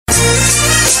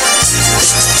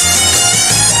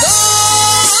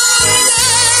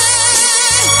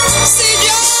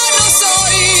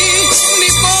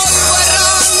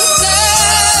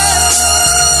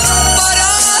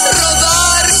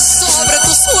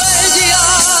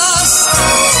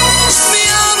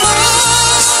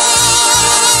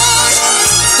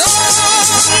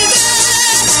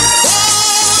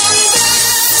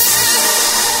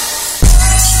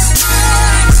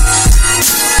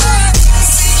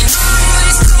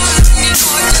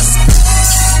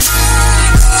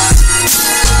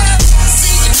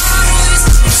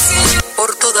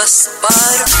todas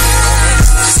partes.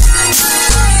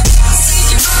 Se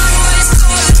llevaron a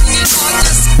escoger mi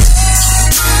notas.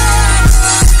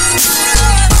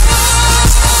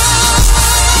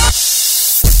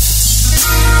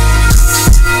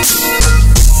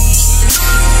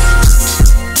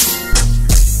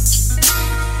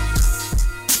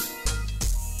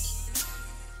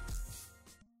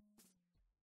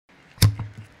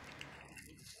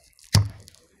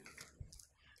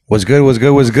 What's good, what's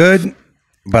good, what's good?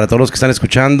 Para todos los que están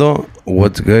escuchando,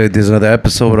 what's good? This is another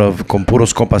episode of Con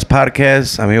Puros Compas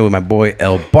Podcast. I'm here with my boy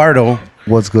El Bardo.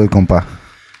 What's good, compa?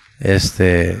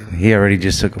 He already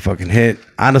just took a fucking hit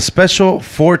on a special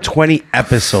 420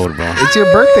 episode, bro. It's your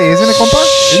birthday, isn't it, compa?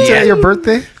 Isn't it your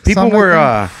birthday? People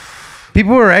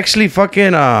were actually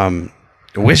fucking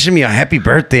wishing me a happy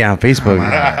birthday on Facebook.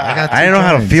 I didn't know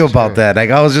how to feel about that.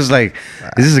 Like, I was just like,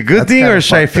 is this a good thing or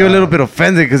should I feel a little bit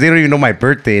offended because they don't even know my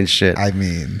birthday and shit? I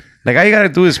mean, like, all you gotta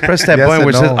do is press that Yes button and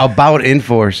where it says no. about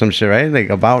info or some shit, right? Like,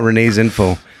 about Renee's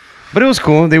info. But it was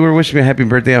cool. They were wishing me a happy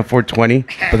birthday on 420.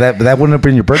 but that wouldn't have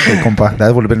been your birthday, compa.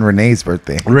 That would have been Renee's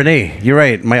birthday. Renee, you're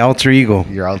right. My alter ego.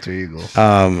 Your alter ego.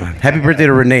 Happy birthday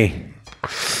to Renee.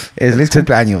 Feliz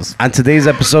cumpleaños. On today's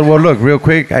episode, well, look, real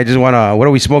quick, I just wanna. What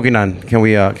are we smoking on? Can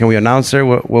we announce her?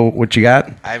 What you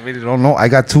got? I really don't know. I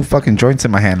got 2 fucking joints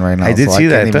in my hand right now. I did so see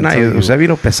that. can't even tell you. Usted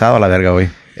vino pesado a la verga, güey.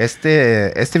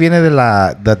 Este viene de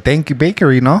the Thank You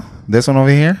Bakery, no? This one over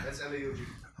here?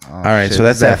 All right, so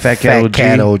that's that Fat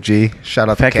Cat OG. Shout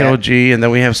out Fat to Cat Cat. OG, and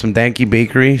then we have some Danky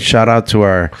Bakery. Shout out to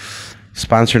our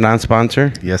sponsor,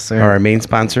 non-sponsor. Yes, sir. Or our main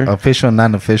sponsor. Official,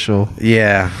 non-official.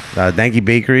 Yeah, Danky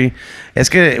Bakery. Es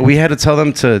que we had to tell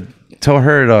her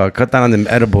to cut down on them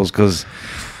edibles because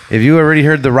if you already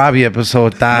heard the Robbie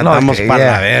episode, estamos okay, pa'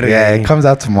 la verga. Yeah, it comes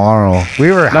out tomorrow.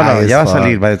 We were high as ya va a fuck.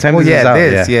 salir. By the time well, this is out,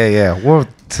 this, yeah. We're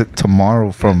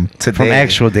tomorrow from today. From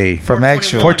actual day. From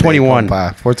actual 421. day,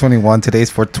 compa. 421. Today's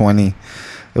 420.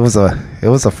 It was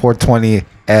a 420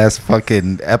 ass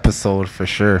fucking episode for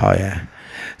sure. Oh yeah.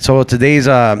 So on today's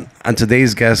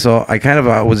guest, so I kind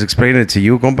of was explaining it to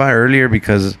you, compa, earlier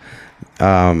because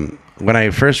when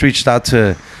I first reached out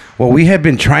to, well, we had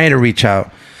been trying to reach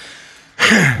out,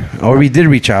 or we did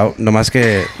reach out. Nomás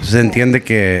que se entiende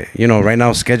que, you know, right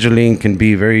now scheduling can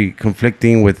be very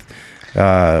conflicting with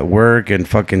work and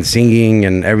fucking singing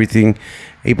and everything.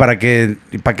 Y para que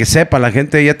sepa la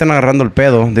gente, ya están agarrando el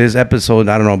pedo. This episode,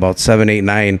 I don't know, about 7, 8,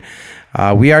 9.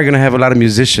 We are gonna have a lot of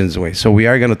musicians, way. So we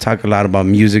are gonna talk a lot about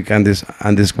music on this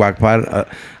Guac Pod.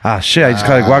 Shit, I just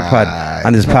called it Guac Pod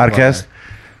on this podcast.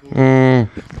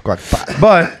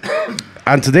 But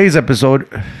on today's episode,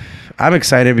 I'm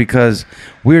excited because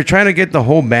we were trying to get the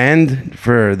whole band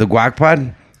for the Guac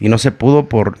Pod. Y no se pudo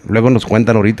luego nos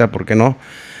cuentan ahorita por qué no.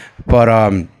 But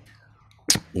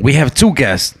we have 2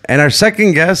 guests. And our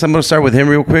second guest, I'm going to start with him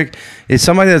real quick, is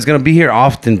somebody that's going to be here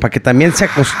often para que también se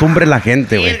acostumbre la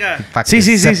gente, güey. Sí.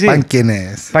 Sepan quién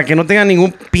es. Para que no tenga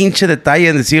ningún pinche detalle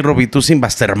en decir, Roby, tú sin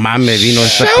Bastermame vino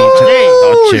esta pinche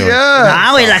noche, güey.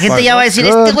 No, güey, la gente ya va a decir,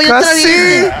 este güey otra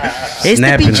vez.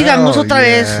 Este pinche gangoso otra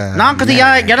vez. No, casi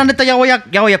ya la neta ya voy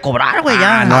a cobrar, güey,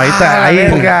 ya. No, ahí está. Ahí,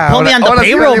 Put me on the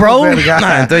payroll, bro.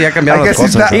 Entonces ya cambiaron las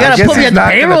cosas. You gotta put me on the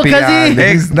payroll, casi.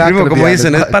 Primo, como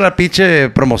dicen, es para la pinche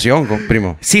promoción,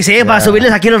 primo. Sí, para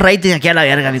subirles aquí el rating aquí a la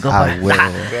verga, mi compa. huevo.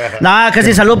 No,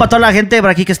 casi saludo para toda la gente por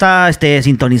aquí que está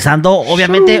sintonizando.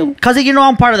 Obviamente, casi you know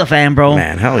I'm part of the fan, bro.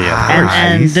 Man, hell yeah.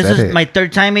 And He this said is it. my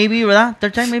 3rd time, maybe, ¿verdad?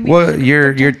 3rd time, maybe. Well,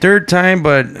 your 3rd time,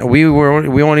 but we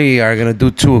only are gonna do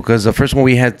 2 because the first one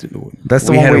we had That's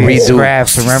the we one had to we redo.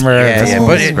 scrapped, remember? Yeah, That's yeah. the one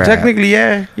But we scrapped. technically,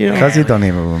 yeah, you know. Casi don't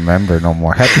even remember no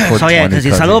more. Happy 420. So, yeah,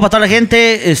 casi saludo para toda la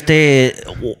gente. This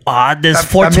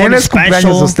 420 También es cumpleaños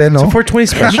special. usted, ¿no? It's a 420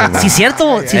 special. Sí,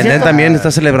 cierto. Sí, And then cierto. también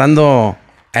está celebrando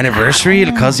anniversary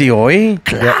el casi hoy.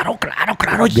 Claro.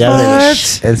 Día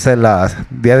es el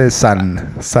día de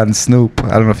San Snoop. I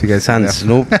don't know if you guys San know.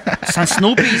 Snoop. San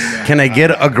Snoopy's. Can I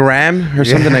get a gram or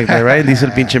something like that, right? Dice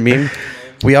el pinche meme.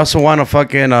 We also want to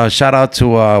fucking shout out to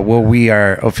what we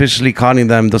are officially calling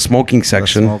them the smoking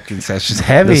section. Smoking sessions.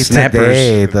 Heavy The snappers.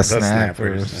 today. The snappers.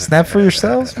 snappers. Snap for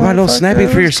yourselves, Come on, a little snapping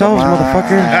for yourselves,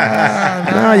 motherfucker.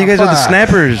 No, you guys are the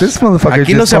snappers. This motherfucker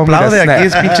Aquí no just se told me to aplaude, aquí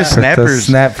es snap. pinche To snappers.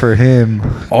 snap for him.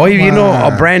 Hoy vino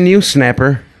a brand new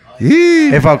snapper.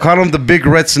 Yee. If I'll call him the big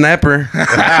red snapper,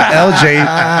 LJ.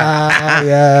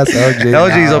 Yes, LJ.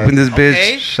 LJ's up in this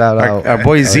bitch. Shout out. Our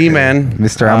boy Z-Man.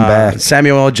 Mr. I'm back.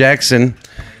 Samuel L. Jackson.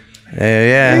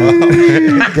 Yeah.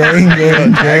 Gang.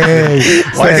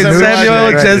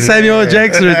 Samuel L.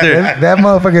 Jackson right there. That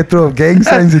motherfucker threw up gang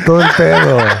signs y todo el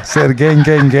pedo. Said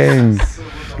gang.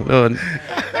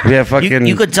 We have fucking.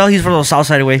 You could tell he's from the south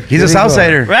side away. He's a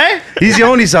Southsider, Right? He's the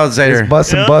only Southsider.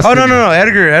 Bustin'. Oh no,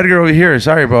 Edgar over here.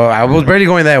 Sorry, bro. I was barely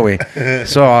going that way.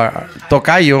 So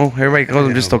Tocayo, everybody calls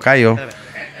him just Tocayo.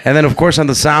 And then of course on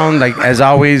the sound, like as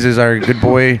always, is our good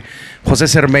boy Jose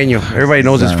Cermeño. Everybody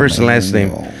knows his first and last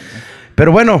name.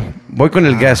 Pero bueno, voy con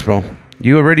el guest, bro.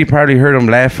 You already probably heard him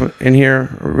laugh in here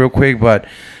real quick, but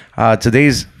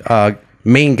today's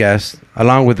main guest,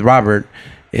 along with Robert,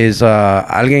 is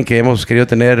alguien que hemos querido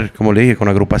tener, como le dije, con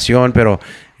agrupación, pero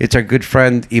it's our good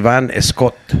friend Iván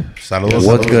Scott. Saludos,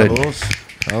 What's good? saludos.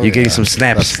 Oh, You getting some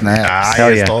snaps. Snaps. Hell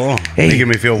Ahí yeah. es todo. Hey. Making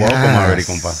me feel welcome Yes. already,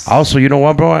 compa. Also, you know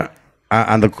what, bro?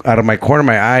 Out of my corner of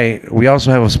my eye, we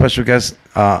also have a special guest,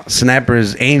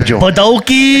 Snappers Angel.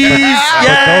 Badokis!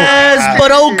 Yes!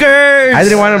 Badokers! I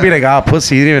didn't want to be like,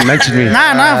 pussy. You didn't even mention me.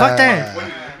 Nah, fuck that.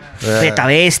 Beta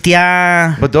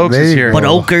Bestia. But Dokes is here.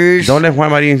 Badokers. Don't let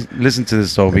Juan Marin listen to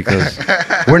this, though, because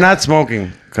we're not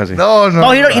smoking, cousin. No.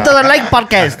 No, he doesn't like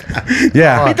podcast.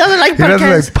 Yeah. He doesn't like He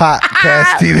doesn't podcast. like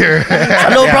podcast either.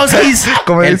 Hello, broskies.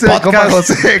 Como El dice el compa podcast.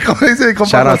 José. Como dice el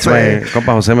compa Shout out to my José.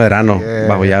 compa Jose Medrano, Yeah.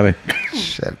 bajo llave.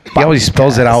 Shit, He always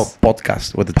spells it out,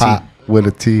 podcast, with a T. Pot with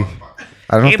a T.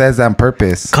 I don't know if that's on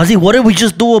purpose. Cuzzy, what if we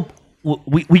just do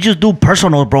we just do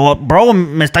personal, bro? Bro,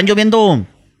 me están lloviendo.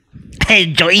 Hey,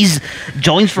 joints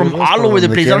from Saludos all por over the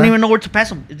donde place. I don't quiera. even know where to pass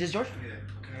them. Is this yours?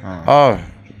 Oh.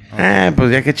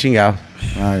 Pues ya que chingado.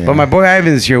 Oh, yeah. But my boy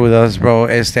Ivan's here with us, bro.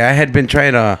 I had been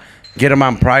trying to get him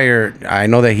on prior. I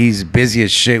know that he's busy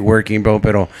as shit working, bro,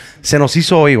 pero se nos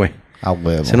hizo hoy, güey. A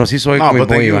huevo. Se nos hizo hoy No, con mi but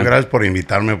thank boy you. Iván. Gracias por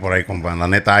invitarme por ahí, compa. La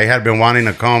neta, I had been wanting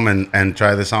to come and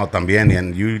try this out también.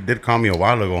 And you did call me a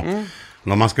while ago.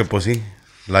 No más que pues sí.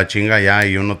 La chinga ya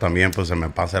y uno también pues se me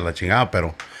pasa la chingada,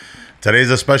 pero today's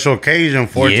a special occasion,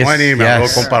 420. Yes, Me habló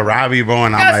yes. compa Robbie, bro,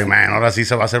 and I'm like, man, ahora sí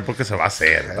se va a hacer porque se va a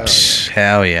hacer.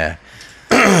 Hell yeah.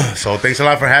 So thanks a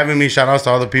lot for having me. Shout outs to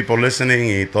all the people listening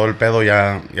y todo el pedo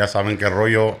ya saben qué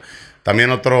rollo.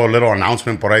 También otro little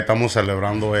announcement por ahí estamos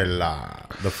celebrando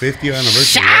the 50th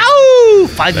anniversary. Ow!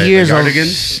 5 The years of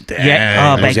Yardigans?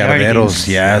 yeah, Los backyardigans.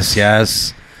 Yarderos.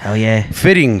 Yes. Hell yeah.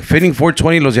 Fitting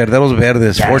 420, Los Yarderos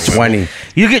Verdes, 420.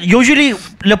 You get usually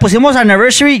le pusimos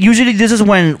anniversary. Usually this is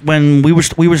when we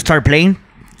would start playing,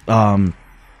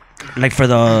 like for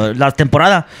the la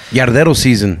temporada. Yardero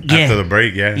season. Yeah. After the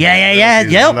break, yeah. Yeah.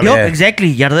 Season. Yep,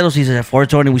 exactly. Yardero season at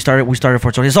 420. We started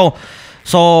 420.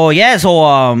 So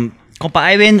compa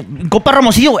Ivan, compa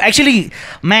Ramosillo. Actually,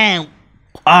 man,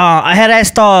 I had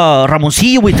asked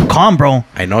Ramosillo to come, bro.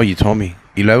 I know, you told me.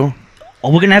 Y luego? Oh,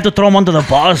 we're gonna have to throw him under the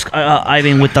bus,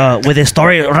 Ivan, with his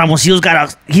story. Ramosillo's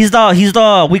got he's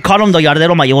the we call him the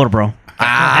Yardero Mayor, bro.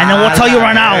 And then we'll tell you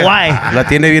right now why. La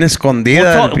tiene bien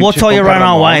escondida. We'll tell you pinche right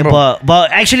now compa why. Ramón, bro.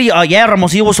 But actually, yeah,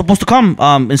 Ramosillo was supposed to come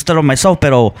instead of myself,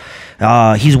 pero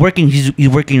he's working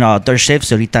third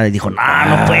shifts. Ahorita le dijo, nah,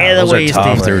 no puedo, Those are güey.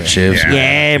 tough third shifts.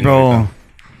 Yeah, bro.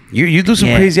 You do some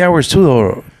Yeah. crazy hours too,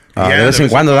 though. De vez en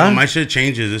cuando, ¿da? My shit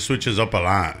changes. It switches up a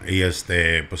lot. Y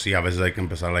pues sí, a veces hay que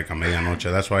empezar like a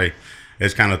medianoche. That's why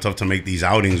it's kind of tough to make these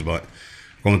outings. But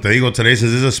como te digo, today,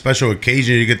 since this is a special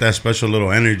occasion, you get that special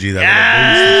little energy. That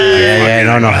little boost.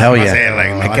 Yeah, no, hell yeah.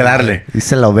 Like, Hay que darle.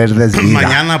 Dice lo verde es vida.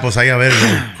 Mañana, pues ahí a ver,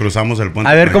 cruzamos el puente.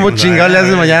 A ver cómo chingado le haces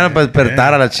hace mañana para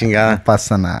despertar a la chingada. No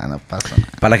pasa nada.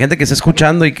 Para la gente que está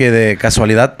escuchando y que de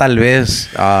casualidad tal vez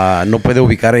no puede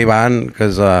ubicar a Iván,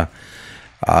 because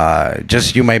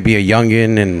just you might be a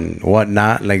youngin and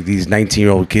whatnot, like these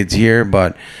 19-year-old kids here,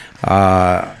 but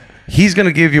he's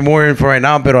gonna give you more info right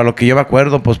now. Pero a lo que yo me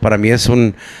acuerdo, pues para mí es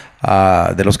un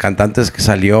de los cantantes que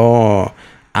salió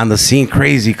on the scene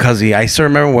crazy, cause I still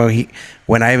remember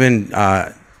when Ivan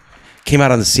came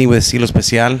out on the scene with Estilo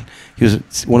Especial. He was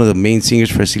one of the main singers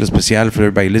for Estilo Especial, for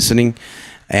everybody listening,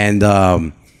 and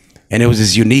it was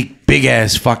this unique big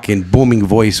ass fucking booming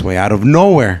voice way out of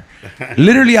nowhere.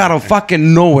 Literally out of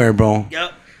fucking nowhere, bro.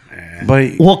 Yep.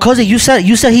 But Well, cause you said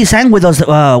he sang with us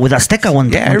with Azteca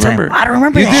one Yeah, I one time. remember. I don't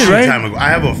remember You that. did, right? Time ago. I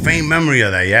have a faint memory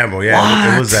of that, yeah, bro. Yeah,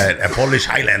 What? it was at Polish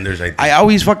Highlanders, I think. I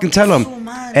always fucking tell him.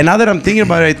 And now that I'm thinking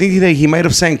about it, I think that he might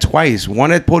have sang twice.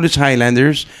 One at Polish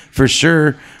Highlanders, for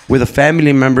sure, with a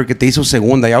family member que te hizo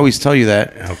segunda. I always tell you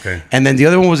that. Okay. And then the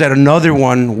other one was at another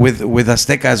one with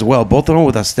Azteca as well. Both of them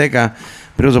with Azteca.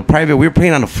 But it was a private. We were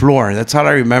playing on the floor. That's all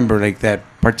I remember, like that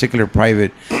particular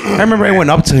private. I remember I went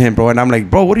up to him, bro, and I'm like,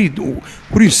 bro, what are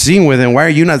you singing with, and why are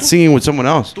you not singing with someone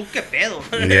else? ¿Tú qué pedo?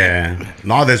 Yeah.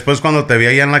 No, después cuando te vi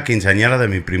allá en la quinceañera de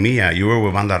mi primilla, you were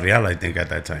with Banda Real, I think, at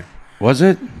that time. Was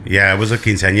it? Yeah, it was a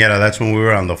quinceañera. That's when we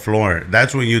were on the floor.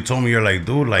 That's when you told me, you're like,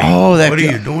 dude, like, Oh, that what are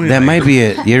you doing? that Like, might be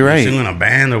it. You're right. Singing a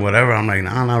band or whatever. I'm like,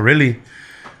 nah, not really.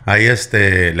 Ahí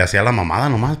le hacía la mamada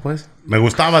nomás, pues. Me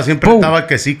gustaba, siempre Bro, estaba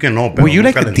que sí, que no. Pero Were you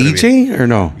like nunca a le entré bien. DJ or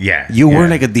no? Yeah. You were yeah.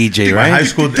 like a DJ, My right? high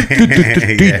school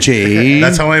DJ.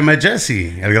 That's how I met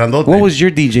Jesse, el grandote. What was your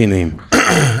DJ name?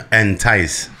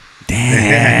 Entice.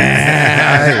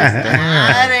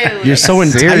 You're so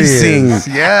enticing. Serious.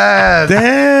 Yeah.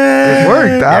 Damn. It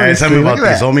worked, Yeah, esa obviously. me Look at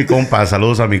bautizó that. mi compa.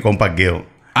 Saludos a mi compa Gil.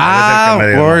 Ah, Él es el que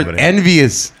me dio el word. nombre.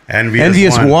 Envious.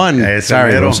 Envious one. Ese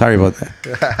Sorry, bro. mero. Sorry about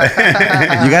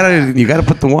that. you gotta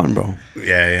put the one, bro.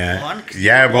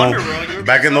 Yeah, bro.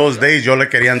 Back in those days, yo le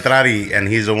quería entrar and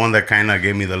he's the one that kind of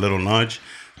gave me the little nudge,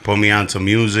 put me onto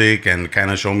music and kind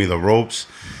of showed me the ropes.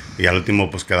 Y al último,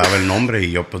 pues quedaba el nombre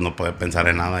y yo pues no podía pensar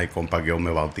en nada y compa Gil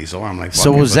me bautizó. I'm like,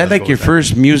 So fuck it, was pues, that let's like go your with that.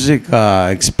 first music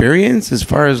experience as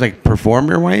far as like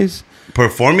performer wise?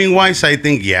 Performing wise, I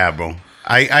think, yeah, bro.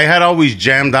 I had always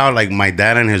jammed out like my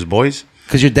dad and his boys.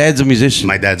 Because your dad's a musician.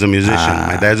 My dad's a musician.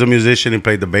 My dad's a musician. He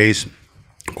played the bass.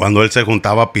 Cuando él se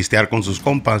juntaba a pistear con sus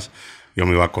compas, yo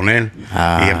me iba con él.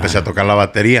 Y empecé a tocar la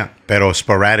batería, pero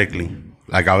sporadically.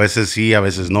 Like a veces sí, a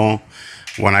veces no.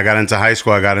 When I got into high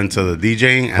school, I got into the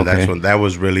DJing, and that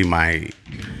was really my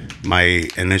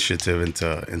initiative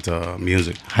into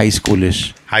music. High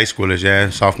schoolish. High schoolish, yeah,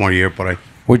 sophomore year, por ahí.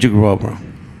 Where'd you grow up, bro?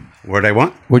 Where'd I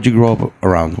want? Where'd you grow up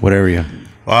around? What area?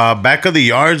 Back of the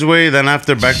Yards way. Then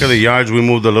after Back of the Yards, we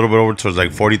moved a little bit over towards like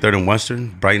 43rd and Western,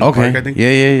 Brighton Okay. Park, I think.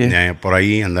 Yeah. Por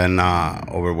ahí, and then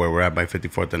over where we're at by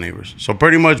 54th and Neighbors. So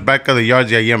pretty much Back of the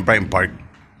Yards, yeah, in Brighton Park.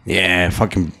 Yeah,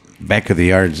 fucking back of the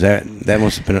yards. That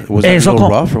must have been. Was that Hey, a so little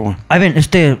rough or what? Ivan,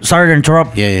 sorry to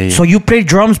interrupt. Yeah. So you played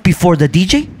drums before the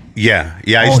DJ? Yeah,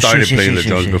 I Oh, started shit, playing shit, the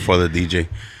drums shit. before the DJ.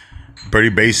 Pretty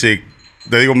basic.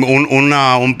 Te digo,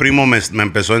 un primo me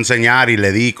empezó a enseñar y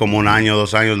le di como un año,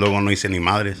 2 años, luego no hice ni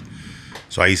madres.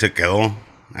 So ahí se quedó.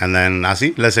 And then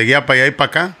así, le seguía para allá y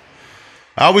para acá.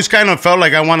 I always kind of felt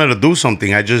like I wanted to do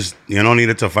something. I just,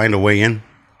 needed to find a way in.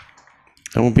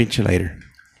 I won't beat you later.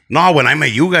 No, when I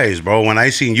met you guys, bro, when I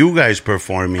seen you guys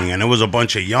performing, and it was a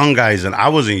bunch of young guys, and I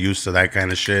wasn't used to that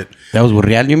kind of shit. That was with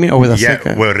Real, you mean, or with Yeah,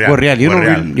 Azteca? with Real. With Real. You With don't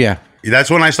Real. really, yeah.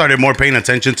 That's when I started more paying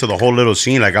attention to the whole little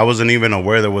scene. Like, I wasn't even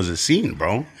aware there was a scene,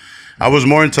 bro. I was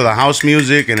more into the house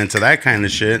music and into that kind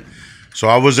of shit. So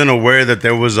I wasn't aware that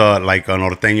there was a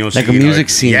norteño scene. Like a music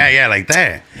scene. Yeah, like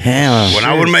that. Hell. When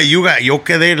I would met you guys, yo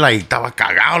quedé like, estaba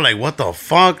cagado. Like, what the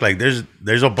fuck? Like,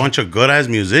 there's a bunch of good-ass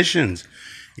musicians.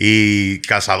 Y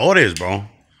cazadores, bro.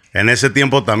 En ese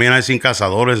tiempo también I seen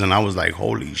cazadores, and I was like,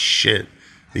 holy shit.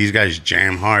 These guys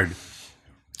jam hard.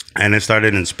 And it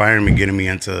started inspiring me, getting me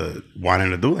into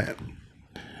wanting to do that.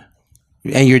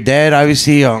 And your dad,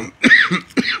 obviously,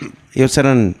 ellos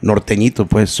eran norteñito,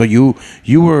 pues. So you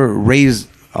were raised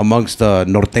amongst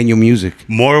norteño music.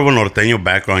 More of a norteño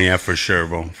background, yeah, for sure,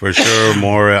 bro. For sure,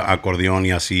 more acordeon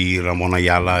y así. Ramon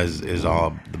Ayala is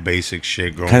all the basic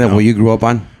shit growing Kind of up. what you grew up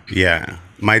on. Yeah.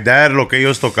 My dad, lo que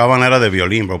ellos tocaban era de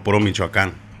violín, bro. Puro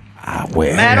Michoacán. Ah,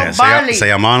 well. Metal. Se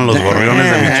llamaban los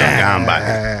gorriones de Michoacán,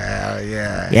 vale.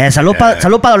 Yeah, salud pa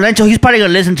Don Lencho. He's probably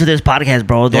gonna listen to this podcast,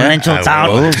 bro. Don Yeah, Lencho, I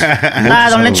sound. will.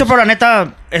 Don Lencho, bro, la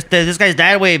neta, this guy's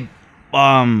dad, güey,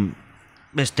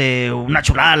 una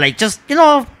chulada, like, just,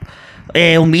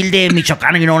 humilde,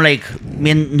 michoacano, like,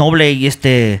 bien noble, y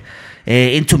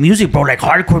into music, bro, like,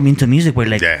 hardcore into music, güey,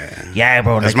 like, yeah,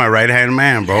 bro. That's like, my right-hand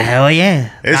man, bro. hell yeah.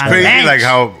 It's Don crazy, Lench. like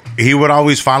how he would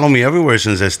always follow me everywhere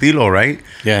since Estilo, right?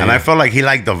 Yeah, And yeah. I felt like he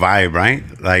liked the vibe, right?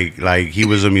 Like he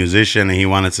was a musician and he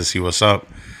wanted to see what's up.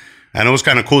 And it was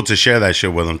kind of cool to share that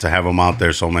shit with him, to have him out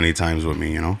there so many times with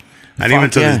me, And even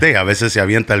to yeah. this day, a veces se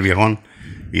avienta el viejón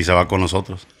y se va con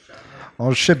nosotros.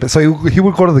 Oh shit! But so he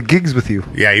would go to the gigs with you.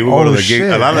 Yeah, he would go to the gig.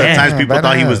 shit. A lot of the Yeah. times people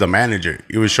thought he badass. was the manager.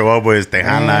 He would show up with his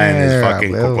tejana and his Yeah,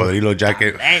 fucking well. cocodrilo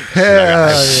jacket. Hell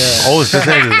yeah. Oh, este es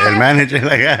el manager.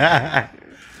 Like, yeah.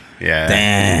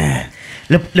 Damn.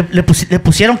 Le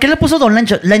pusieron, ¿qué le puso Don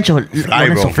Lencho? Lencho, Fly, Don bro.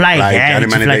 Lencho, Fly. Fly, Yeah, Johnny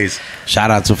it's Many Fly. Days. Shout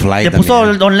out to Fly. Le puso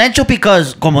también. Don Lencho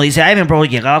because, como dice Ivan, bro,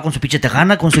 llegaba con su pinche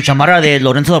tejana, con su chamarra de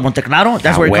Lorenzo de Monteclaro.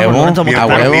 That's A where he comes, huevo, Lorenzo de a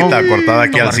Monteclaro. huevo. Gorrita cortada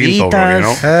aquí al cinto,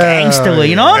 bro, Gangsta,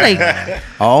 güey, like,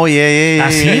 Oh, yeah.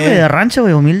 así, güey, de rancho,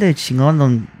 güey, humilde,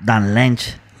 chingón, Don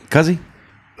Lench. Casi,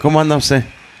 ¿cómo anda usted?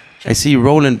 I see you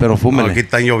rolling, pero No, fúmele. aquí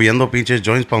están lloviendo pinches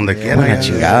joints para donde quiera. Una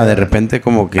chingada, de repente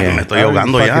como que... Me estoy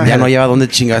ahogando ya. Ya no lleva dónde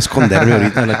chingada esconderme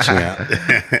ahorita la chingada.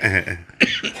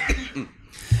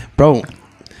 Bro,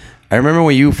 I remember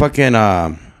when you fucking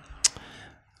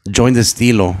joined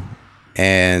Estilo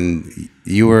and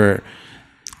you were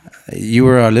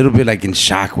a little bit like in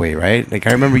shock way, right? Like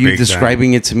I remember you Big time.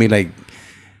 describing it to me like,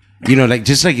 like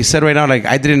just like you said right now, like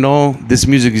I didn't know this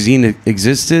music scene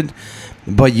existed,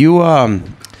 but you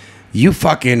you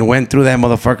fucking went through that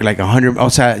motherfucker like 100. O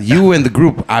sea, you and the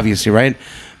group, obviously, right?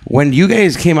 When you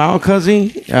guys came out,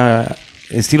 Cuzzy,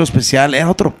 Estilo Especial, era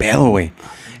otro pedo, güey.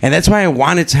 And that's why I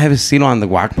wanted to have Estilo on the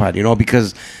Guac Pod, you know,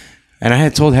 because, and I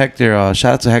had told Hector,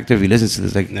 shout out to Hector if he listens to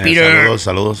this, like, Peter.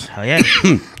 Saludos. Oh, yeah. le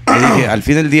dije, al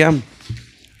fin del día,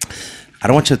 I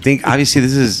don't want you to think, obviously,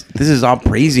 this is all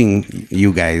praising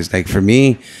you guys. Like, for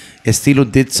me, Estilo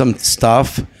did some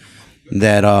stuff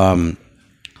that,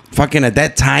 fucking at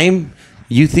that time,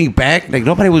 you think back, like,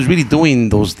 nobody was really doing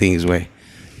those things, way.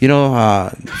 You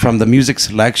know, from the music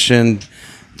selection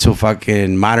to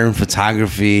fucking modern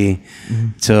photography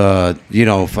to, you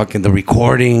know, fucking the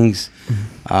recordings.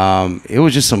 It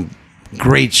was just some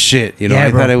great shit, you know. Yeah,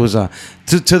 I bro. thought it was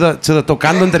to the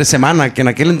tocando entre semana, que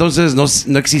en aquel entonces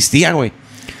no existía, güey.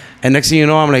 And next thing you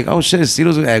know, I'm like, oh shit,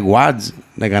 Estilo's at Wads,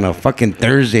 like on a fucking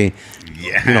Thursday.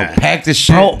 Yeah. You know, pack this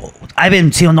shit. Bro, I've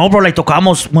been seeing, no, bro, like,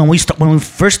 tocamos, when we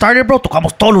first started, bro,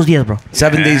 tocamos todos los días, bro.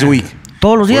 7 days a week.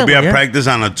 Todos los días, We'd be bro, at yeah. practice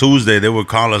on a Tuesday. They would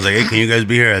call us like, hey, can you guys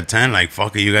be here at 10? Like,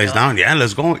 fuck, are you guys down? Yeah,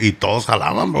 let's go. Y todos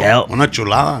jalaban, bro. Yeah. Una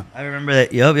chulada. I remember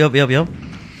that. Yup.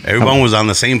 Everyone was on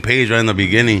the same page right in the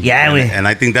beginning. Yeah, güey. And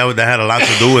I think that had a lot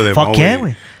to do with it. Fuck bro. yeah,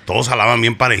 güey. Todos jalaban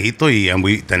bien parejito and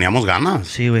we teníamos ganas.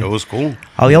 Sí, güey. It was cool.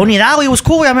 Había unidad, güey. It was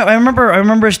cool, güey. I remember,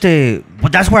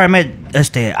 but that's where I met,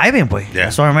 Ivan, güey. Yeah.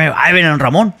 That's where I met Ivan and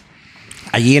Ramón.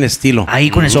 Allí en Estilo. Ahí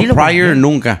con So Estilo, prior, güey.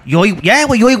 nunca. Yo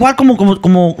igual como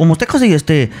usted,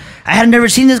 casi, I had never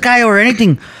seen this guy or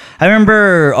anything. I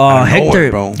remember Out of Hector.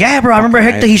 nowhere, bro. Yeah, bro. I remember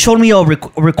Okay. Hector. He showed me a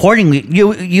recording.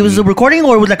 You was a recording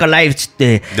or it was like a live?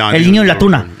 No, El Niño en la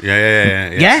Tuna. Yeah.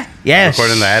 Yeah? Yes.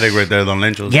 Recording the attic right there, Don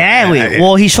Lenchos. Yeah, güey.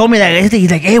 Well, he showed me that. He's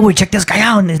like, hey, güey, check this guy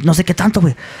out. No sé qué tanto,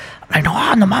 güey. I'm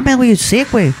like, no mames, güey, it's sick,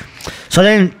 güey. So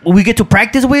then we get to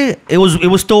practice, güey. It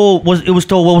was still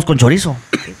huevos con chorizo.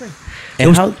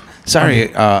 And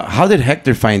how did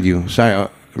Hector find you? Sorry,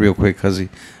 real quick, cuz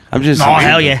I'm just. No,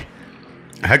 hell yeah.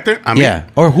 Hector? I mean, Yeah.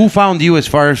 Or who found you as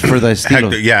far as for the Estilo?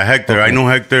 Hector. Yeah, Hector. Okay. I know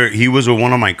Hector. He was with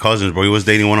one of my cousins, bro. He was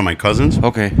dating one of my cousins.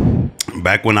 Okay.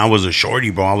 Back when I was a shorty,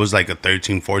 bro. I was like a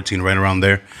 13, 14, right around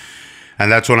there.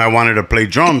 And that's when I wanted to play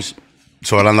drums.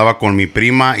 So él andaba con mi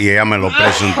prima y ella me lo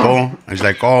presentó. It's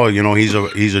like, oh, you know, he's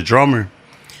a drummer.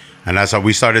 And that's how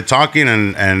we started talking,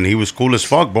 and he was cool as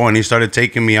fuck, bro. And he started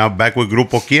taking me out back with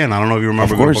Grupo Quien. I don't know if you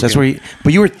remember. Of course, Grupo that's Quien. where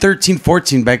but you were 13,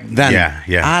 14 back then.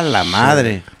 Yeah. A la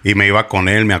madre. Y me iba con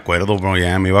él, me acuerdo, bro.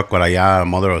 Yeah, me iba por allá,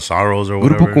 Mother of Sorrows or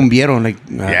whatever. Grupo Cumbiero, like.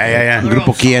 Yeah.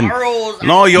 Grupo Quién.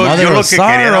 No, yo Mother lo of que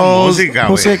quería era Sorrows, música,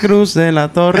 José güey. Cruz de la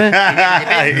Torre.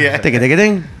 Yeah. Teque, teque,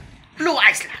 ten. Blue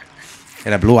Island.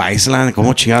 Era Blue Island,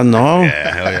 ¿cómo chingados no?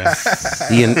 Yeah, hell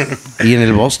yeah. Y en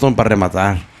el Boston para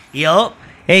rematar. Yo.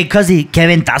 Hey, cuzzy, qué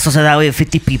ventazo se da, güey.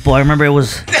 50 people. I remember it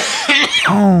was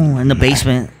in the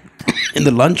basement. In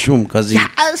the lunchroom, cuz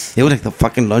Yes. it was like the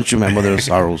fucking lunchroom at Mother of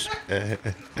Sorrows.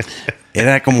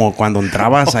 Era como cuando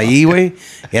entrabas ahí, güey.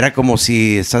 Era como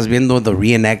si estás viendo the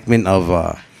reenactment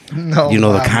of, No, you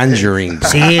know, The mames. Conjuring.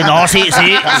 Sí, cause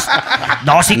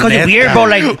it's weird, bro.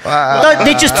 Like,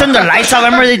 they just turned the lights off. I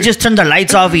remember they just turned the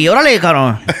lights off. Y órale,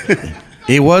 cabrón.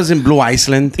 It was in Blue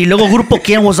Island. Y luego Grupo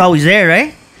Quien was always there,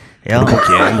 right? Yeah.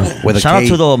 With a Shout out K.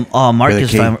 to the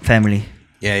Marcus With a K. family.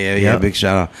 Yeah. Big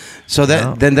shout out. So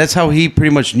then that's how he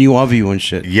pretty much knew of you and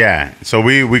shit. Yeah, so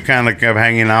we kind of kept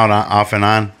hanging out off and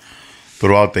on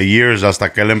throughout the years hasta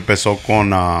que él empezó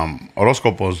con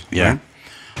horóscopos. Yeah. Right?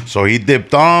 So he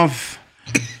dipped off,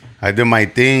 I did my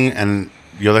thing, and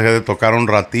yo dejé de tocar un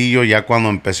ratillo. Ya cuando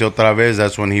empecé otra vez,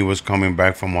 that's when he was coming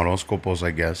back from horóscopos,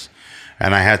 I guess.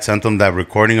 And I had sent him that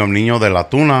recording of Niño de la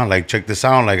Tuna. Like, check this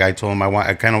out. Like, I told him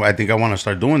I think I want to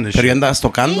start doing this Pero ya shit. andabas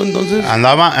tocando entonces?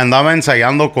 Andaba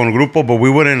ensayando con grupo, but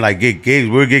we wouldn't like get gigs.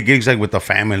 We would get gigs like with the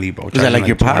family, bro. Was that charging, like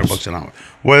your $200 pops? an hour.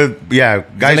 Well, yeah,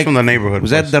 guys like- from the neighborhood.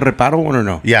 Was that the Reparo one or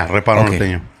no? Yeah, Reparo Okay.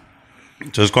 Norteño.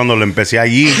 Entonces, cuando lo empecé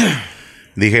allí,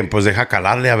 dije, pues deja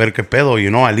calarle a ver qué pedo. You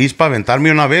know, at least para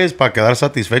aventarme una vez, para quedar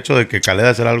satisfecho de que calé de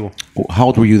hacer algo. How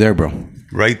old were you there, bro?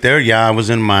 Right there, yeah,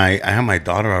 I had my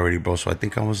daughter already, bro. So I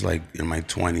think I was like in my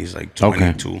 20s, like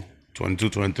 22,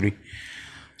 23.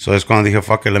 So es cuando dije,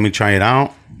 fuck it, let me try it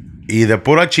out. Y de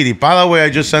pura chiripada, güey,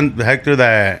 I just sent Hector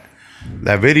that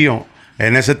video.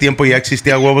 En ese tiempo ya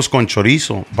existía Huevos con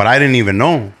Chorizo, but I didn't even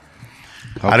know.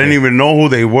 I didn't even know who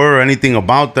they were or anything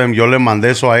about them. Yo le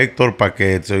mandé eso a Héctor para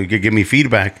que so he could give me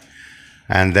feedback.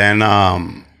 And then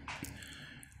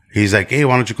he's like, hey,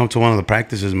 why don't you come to one of the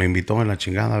practices? Me invitó en la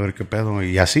chingada a ver qué pedo.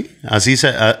 Y así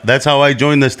that's how I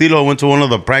joined the Estilo. I went to one of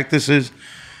the practices.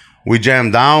 We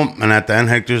jammed down, and at the end,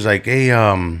 Hector's like, hey,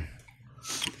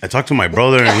 I talked to my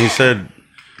brother, and he said,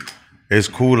 it's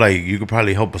cool. Like, you could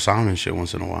probably help us out and shit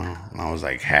once in a while. And I was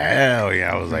like, hell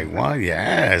yeah. I was like, what?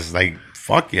 Yeah. It's like,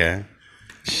 fuck yeah.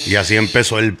 Y así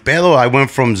empezó el pedo. I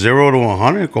went from 0 to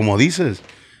 100, como dices.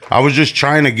 I was just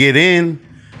trying to get in,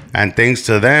 and thanks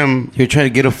to them. You're trying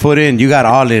to get a foot in. You got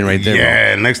all in right there.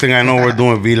 Yeah, next thing I know, we're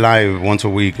doing V Live once a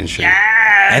week and shit.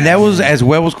 And that was as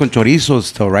Huevos con Chorizo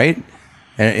still, right?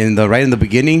 Right in the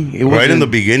beginning? It was Right in the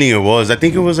beginning, it was. I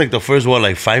think it was like the first,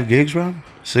 5 gigs, Rob?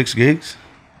 6 gigs?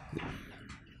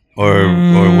 Or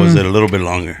was it a little bit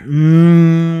longer?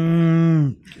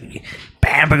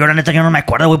 Bam, pero la neta yo no me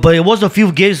acuerdo, güey. But it was a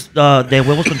few gigs de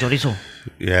Huevos con Chorizo.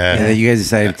 Yeah. And then you guys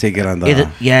decided to take it on the...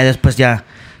 Yeah, después ya.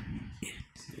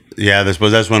 Yeah,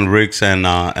 that's when Rix and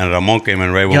Ramon came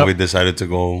in, right? When Yep. we decided to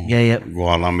go go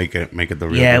out and make it the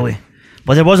real Yeah, deal. güey.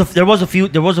 But there was a few,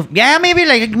 maybe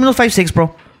like 5-6,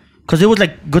 bro. Because it was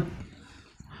like good.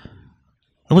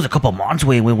 It was a couple months,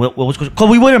 güey. Because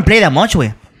we wouldn't play that much,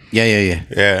 güey. Yeah.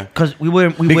 Yeah. Because we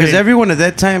wouldn't. Because everyone at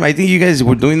that time, I think you guys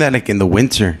were doing that like in the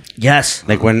winter. Yes.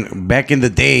 Like when back in the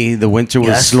day, the winter was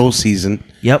Yes. slow season.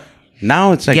 Yep.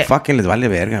 Now it's like Yeah. fucking les vale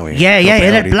verga, güey. Yeah, No pedo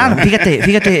era el ahorita. plan.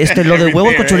 Fíjate, lo de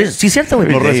huevos con chorizo. Sí, cierto, güey.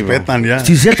 Lo respetan ya.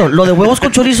 Sí, cierto. Lo de huevos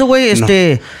con chorizo, güey.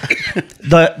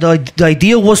 The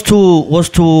idea was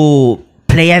to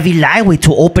play every live, güey,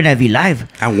 to open every live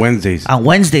On Wednesdays, on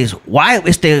Wednesdays. Why?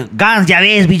 Gans, ya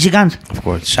ves, bichi Gans. of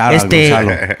course. Shout out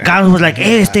Gonzalo. Gans was like,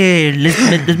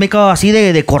 let's make así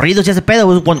de corridos y ese pedo,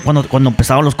 güey, cuando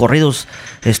empezaban los corridos,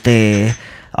 que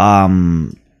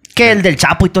el del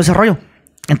Chapo y todo ese rollo.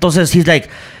 Entonces, he's like,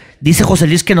 dice José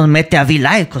Luis que nos mete a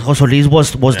V-Live, because José Luis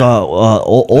was the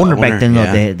owner back then,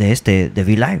 yeah. de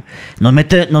V-Live. Nos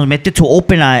mete to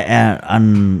open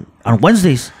on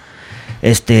Wednesdays.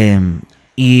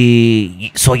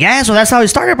 So that's how it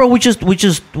started, bro. We would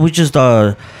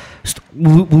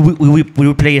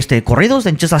play corridos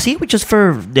and just así, just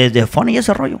for the fun y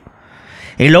ese rollo.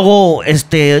 Y luego,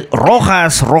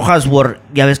 Rojas,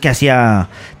 ya ves que hacía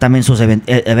también sus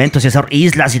eventos y esas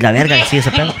islas y la verga, y así ese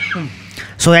pedo.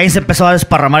 So ahí se empezó a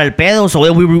desparramar el pedo. So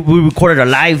we recorded a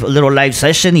little live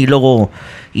session y luego,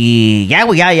 ya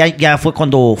fue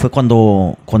cuando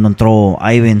entró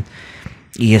Ivan.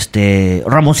 Y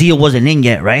Ramoncillo wasn't in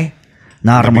yet, right?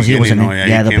 No, Ramoncillo wasn't in.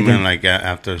 Yeah, the he came beginning. in like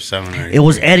after 7 or 8. It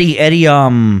was Eddie,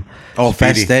 Oh,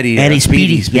 Fast Eddie. Eddie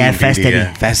Speedy. Yeah, Fast Speedy, Eddie.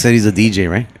 yeah. Fast Eddie's the DJ,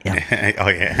 right? Yeah. Oh,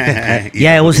 yeah.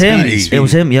 Yeah, it was him. Speedy. It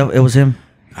was him. Yeah, it was him.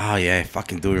 Oh, yeah, I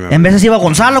fucking do remember. En veces iba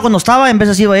Gonzalo cuando estaba, en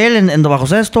veces iba él en bajo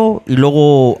sexto, y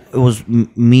luego it was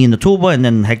me in the tuba, and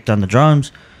then Hector on the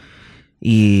drums.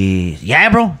 Y yeah,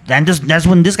 bro, that's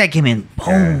when this guy came in.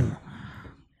 Boom.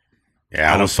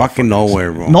 Yeah, Out of fucking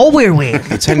nowhere, bro. Nowhere, way.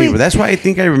 I'm telling you, but that's why I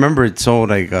think I remember it so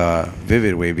like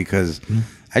vivid way, because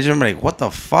I just remember like, what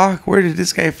the fuck? Where did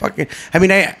this guy fucking? I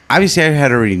mean, I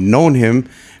had already known him,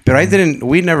 but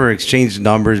we never exchanged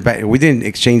numbers back. We didn't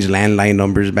exchange landline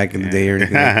numbers back in the day or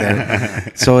anything like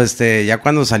that. So ya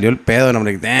cuando salió el pedo, and I'm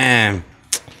like, damn,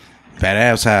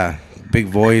 pero, o sea, big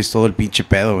voice, todo el pinche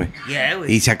pedo, güey. Yeah, güey.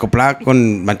 Y se acoplaba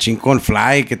con machín con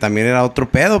Fly, que también era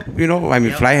otro pedo, you know. I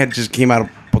mean, Fly had just came out of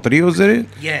Potrillos, did it?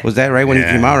 Yeah. Was that right when he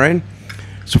came out, right?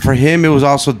 So for him, it was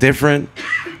also different.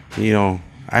 You know,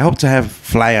 I hope to have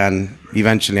Fly on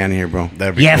eventually on here, bro.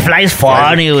 Yeah, Fly's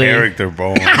funny, Fly's a güey. character,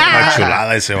 bro. Una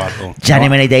chulada ese vato. Johnny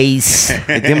Many Days. I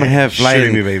think I'm gonna have Fly. Shooting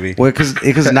in- me, baby. Well, because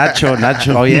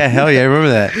Nacho. Oh yeah, hell yeah, I remember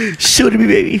that. Shooting me,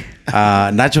 baby.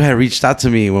 Nacho had reached out to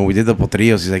me when we did the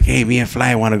Potrillos. He's like, hey, me and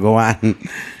Fly want to go on.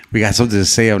 We got something to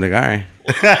say. I'm like, all right.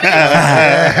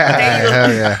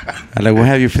 Hell yeah. I'm like, we'll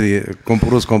have you for the con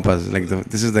puros compas. Like,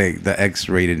 this is like the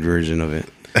X-rated version of it.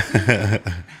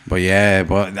 But yeah,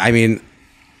 but I mean,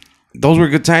 those were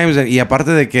good times. Y aparte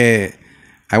de que,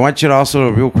 I want you to also,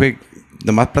 real quick,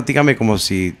 nomás platícame como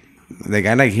si, like,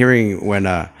 I like hearing when,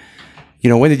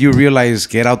 when did you realize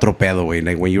que era otro pedo, güey?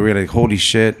 Like, when you were like, holy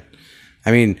shit.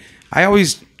 I mean, I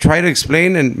always try to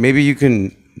explain, and maybe you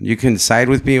can side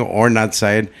with me or not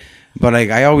side, but like,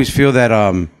 I always feel that,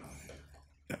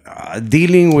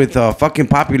 dealing with fucking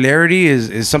popularity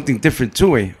is something different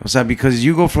too, eh? O sea, because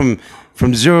you go from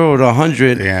 0 to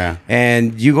 100, Yeah.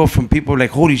 and you go from people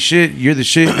like, holy shit, you're the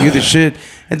shit.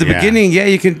 At the Yeah. beginning, yeah,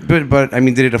 you can, but I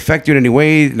mean, did it affect you in any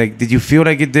way? Like, did you feel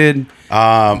like it did?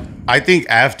 I think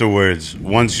afterwards,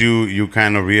 once you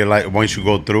kind of realize, once you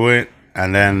go through it,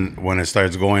 and then when it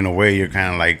starts going away, you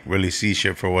kind of like really see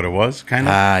shit for what it was, kind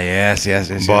of. Yes.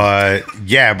 But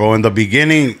yeah, bro, in the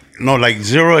beginning, no, like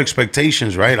zero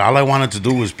expectations, right? All I wanted to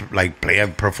do was like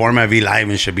perform at V-Live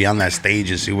and should be on that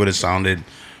stage and see what it sounded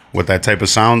with that type of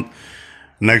sound.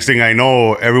 Next thing I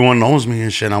know, everyone knows me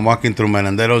and shit. I'm walking through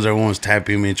Merenderos, everyone's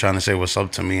tapping me, trying to say what's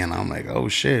up to me, and I'm like, oh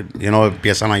shit.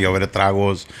 Empiezan a llover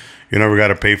tragos. You never got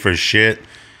to pay for shit.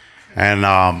 And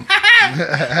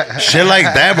shit like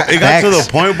that. Bro. It got to the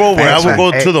point, bro, where Facts, I would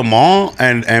go man. to the mall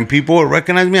and people would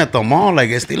recognize me at the mall, like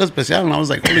Estilo Especial. And I was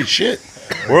like, holy shit,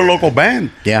 we're a local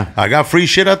band. Yeah. I got free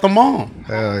shit at the mall.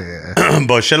 Hell yeah.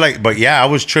 but yeah, I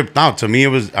was tripped out. To me,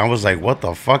 I was like, what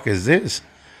the fuck is this?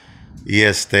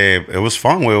 Yes, it was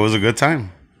fun. It was a good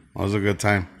time. It was a good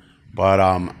time. But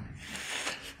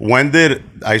when did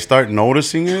I start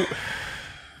noticing it?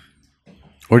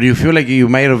 Or do you feel like you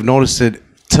might have noticed it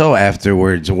till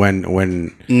afterwards when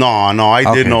No, I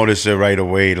Okay. did notice it right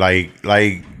away. Like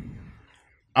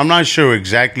I'm not sure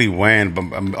exactly when, but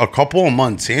a couple of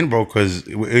months in, bro, because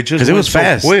it just because it went was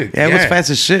fast. so quick. Yeah, it was fast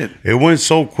as shit. It went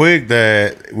so quick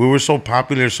that we were so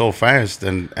popular so fast,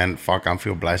 and fuck, I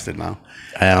feel blasted now.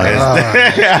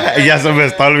 Ya se me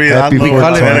está olvidando. Happy We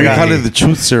call it, we Verga. call it the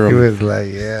truth He serum. was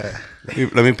like, yeah.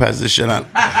 Let me pass this shit on.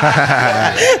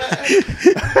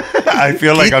 I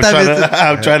feel like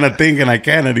I'm trying to think and I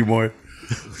can't anymore.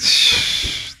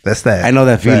 That's that. I know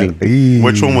that feeling.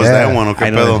 Which one was that one? Okay, I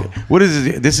know. pedo. that. What is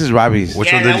it? This is Robbie's. Which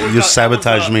Yeah, one that did was you the- sabotage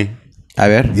that was me? A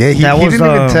ver. Yeah, he That was, didn't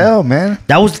even um, tell, man.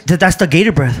 That's the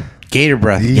Gator breath. Gator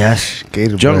breath. Yes.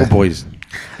 Gator Jungle Breath. Boys.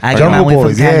 I got my Jungle way from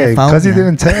Boys, yeah. California. Because he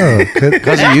didn't tell.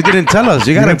 Because you didn't tell us.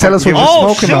 You gotta didn't tell us what give you-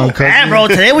 Oh, smoking shoot. on, cuz. Man, bro,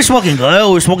 today we're smoking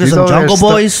good. We're smoking some over there Jungle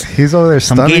Boys. He's over there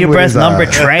Some stunning Gator with breath his, number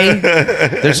tray.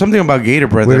 There's something about Gator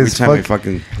breath With every his time I fuck-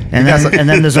 fucking. And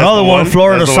then there's another the one, one?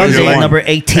 Florida That's the one you Sunday, like. number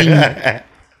 18.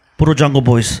 Puro Jungle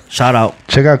Boys. Shout out.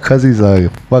 Check out Cuzzy's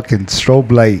fucking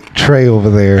strobe light tray over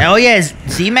there. Oh, yes.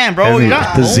 Z-Man, bro. Heavy. You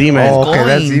got The Z-Man. Oh, okay,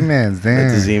 that's going. Z-Man's. Damn.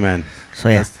 That's the Z-Man. So,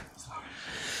 yeah.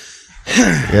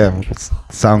 Yeah,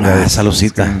 sound Ah, guys.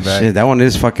 saludcita. Shit, that one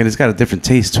is fucking. It's got a different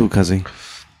taste too, cuzzy.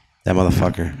 That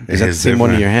motherfucker. Is that the is same one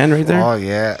in different. your hand right there? Oh,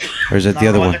 yeah. Or is that the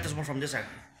other I one? got this one from this side.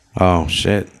 Oh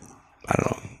shit. I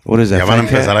don't know. What is that? Ya van a Fat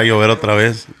Cat? empezar a llover otra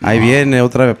vez. Ahí viene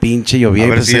otra vez pinche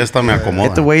lloviendo. A ver si esta me acomoda.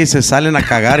 Estos güeyes se salen a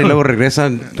cagar y luego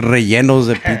regresan rellenos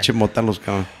de pinche mota los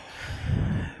cabrón.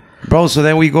 Bro, so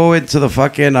then we go into the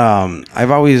fucking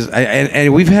I've always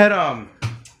and we've had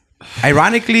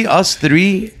ironically us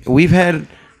three, we've had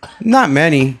not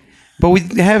many, but we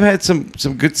have had some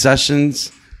good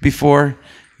sessions before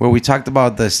where we talked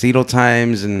about the Estilo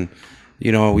times and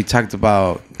you know, we talked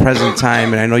about present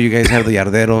time, and I know you guys have the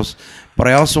Yarderos, but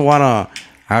I also want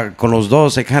to, con los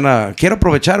dos, I kind of quiero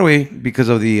aprovechar, güey, because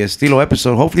of the Estilo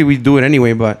episode. Hopefully we do it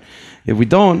anyway, but if we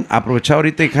don't, aprovechar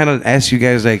ahorita and kind of ask you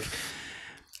guys, like,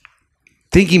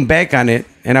 thinking back on it,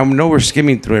 and I know we're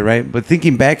skimming through it, right? But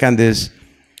thinking back on this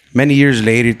many years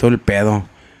later, todo el pedo,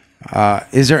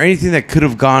 is there anything that could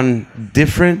have gone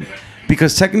different?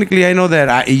 Because technically, I know that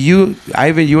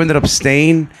Ivan, you ended up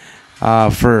staying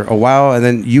for a while, and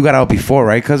then you got out before,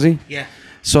 right, Cuzzy? Yeah.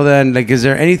 So then, like, is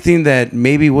there anything that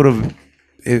maybe would have,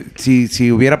 si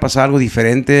hubiera pasado algo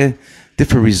diferente,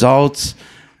 different results?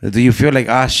 Do you feel like,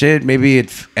 shit, maybe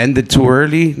it ended too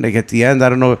early? Like at the end, I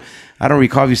don't know. I don't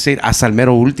recall if you stayed hasta el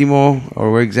mero último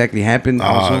or what exactly happened.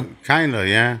 Also, Kinda,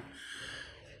 yeah.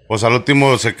 Pues al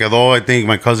último se quedó, I think,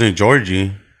 my cousin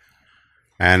Georgie.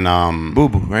 And Boo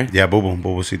Boo, right? yeah,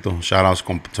 Bubucito. Shout outs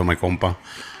to my compa.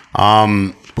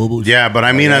 Boo-boos. Yeah, but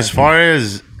I mean, as far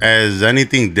as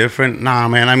anything different, nah,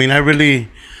 man. I mean,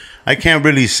 I can't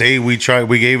really say we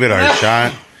gave it our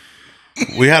shot.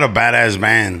 We had a badass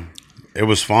band. It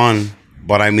was fun,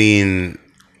 but I mean,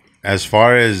 as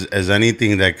far as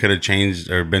anything that could have changed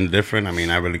or been different, I mean,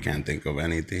 I really can't think of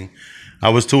anything. I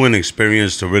was too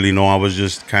inexperienced to really know. I was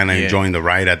just kind of enjoying the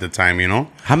ride at the time, you know?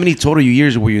 How many total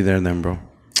years were you there then, bro?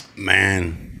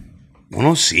 Man,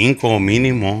 unos 5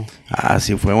 mínimo.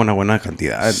 Sí, fue una buena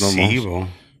cantidad. Sí, bro.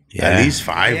 Yeah. At least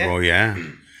 5, bro, yeah.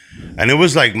 And it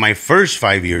was like my first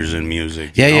 5 years in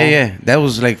music. you know? Yeah. That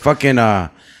was like fucking,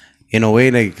 in a way,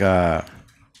 like,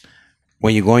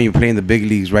 when you go and you play in the big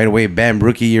leagues right away, bam,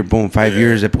 rookie year, boom, 5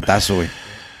 years de putazo, güey,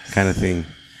 kind of thing.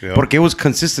 Yeah. Porque it was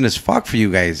consistent as fuck for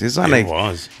you guys. It's not It like,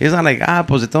 was. it's not like,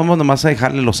 pues de todos modos nomás hay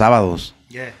dejarle los sábados.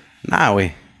 Yeah. Nah,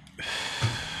 güey.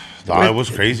 No, it was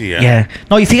crazy, yeah. Yeah.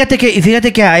 No, y fíjate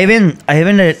que a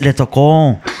Ivan le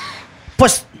tocó,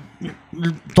 pues,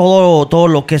 todo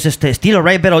lo que es este estilo,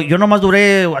 right? Pero yo nomás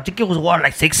duré, I think it was, what,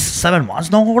 like 6-7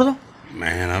 months, ¿no, gordo?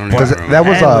 Man, I don't Because even that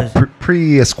remember. was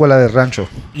pre-Escuela de Rancho.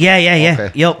 Yeah.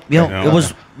 Okay. Yo. Yeah. It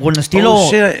was when estilo. Oh,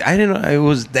 shit. I didn't know it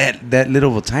was that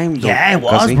little of a time, though. Yeah, it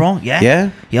was, Cuzzy. bro. Yeah. Yeah?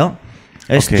 Yo.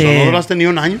 ¿No Este. duraste ni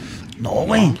un año? No,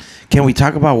 güey. Can we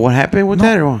talk about what happened with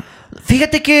that? Or what?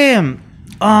 Fíjate que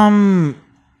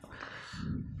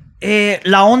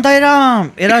la onda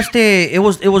era it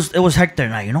was Hector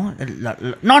and I, you know.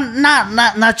 No,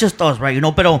 not just us, right, you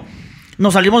know, pero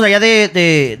nos salimos de allá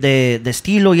de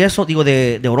estilo y eso, digo,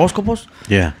 de horóscopos.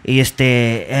 Yeah. Y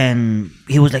and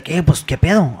he was like, pues, ¿qué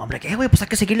pedo? I'm like, güey, pues hay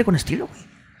que seguirle con estilo, güey.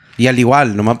 Y al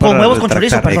igual, nomás Con para huevos con retractar.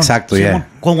 chorizo, perdón. Exacto, Sí, yeah.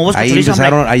 con huevos con ahí chorizo,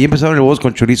 empezaron, ahí empezaron el huevos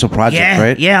con chorizo project,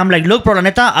 right? Yeah, I'm like, look, bro, la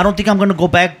neta, I don't think I'm going to go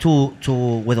back to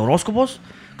with horóscopos.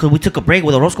 Because we took a break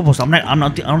with horóscopos. I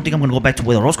don't think I'm going to go back to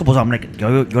with horóscopos. I'm like,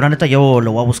 yo la neta, yo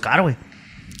lo voy a buscar, güey.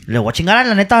 Le voy a chingar,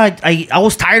 la neta, I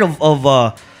was tired of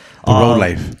The road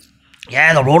life.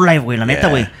 Yeah, the road life, güey, la neta,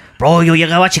 güey. Bro, yo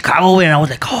llegaba a Chicago, güey, and I was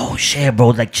like, oh, shit,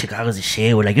 bro, like, Chicago's the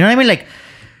shit, güey. Like, you know what I mean? Like,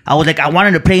 I was like, I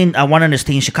wanted to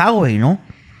stay in Chicago, güey, you know?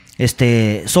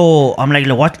 So, I'm like,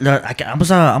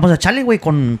 vamos a echarle, güey,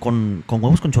 con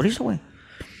huevos con chorizo, güey.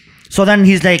 So then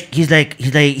he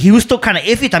was still kind of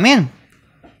iffy también.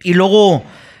 Y luego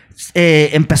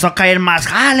empezó a caer más,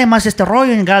 jale, más este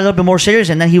rollo, and got a little bit more serious.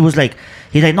 And then he's like,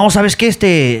 no, ¿sabes qué?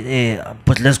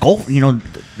 Pues let's go, you know,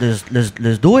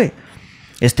 let's do it.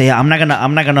 I'm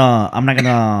not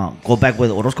gonna go back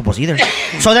with horóscopos either.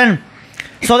 So then,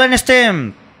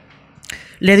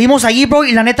 le dimos allí, bro,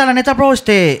 y la neta, bro,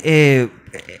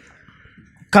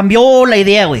 cambió la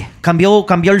idea, güey. Cambió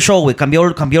el show, güey. Cambió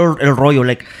el rollo,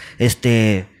 like,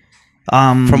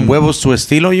 From huevos to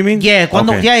estilo, you mean? Yeah,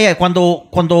 cuando,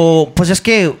 pues es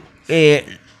que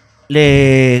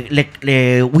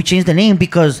we changed the name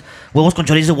because huevos con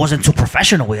chorizo wasn't too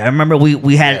professional, güey. I remember we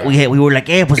were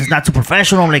like, pues it's not too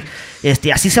professional, like,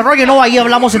 así se rollo, ¿no? Ahí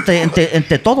hablamos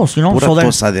entre todos, you know. Pura So then,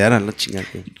 tosadera, la chingada.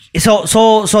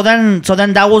 so then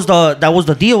that was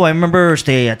the deal. I remember,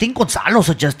 I think Gonzalo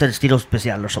suggested estilo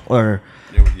especial or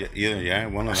Yeah,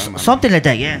 one of them. something like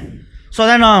that, yeah. So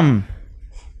then,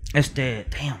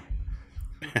 damn.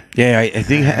 Yeah, I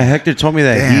think Hector told me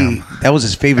that that was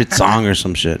his favorite song or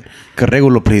some shit. Que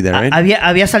Regulo played that, right?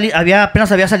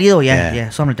 Apenas había salido, yeah,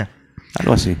 something like that.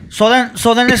 Algo así. So then,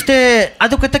 haz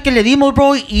de cuenta que le dimos,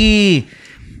 bro, y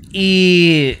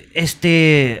I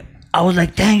was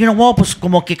like, dang, you know what, pues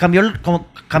como que cambió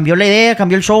la idea,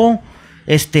 cambió el show.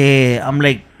 I'm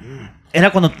like,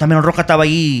 era cuando también Roca estaba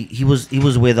ahí. He was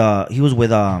with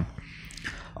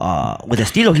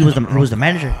Estilo. He was the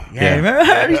manager. Yeah, remember?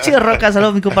 Roca,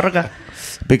 saludos, mi compa Roca.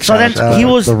 Big So then shout. he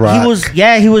was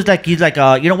like, you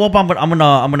know what, I'm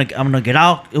gonna get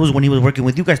out. It was when he was working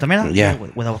with you guys también. Yeah.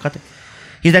 With Aguacate.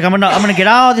 He's like, I'm gonna get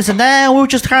out, this and that. We were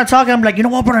just kind of talking. I'm like, you know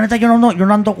what, bro, la neta, yo no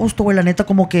ando gusto, güey. La neta,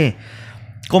 como que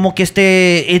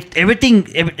everything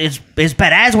is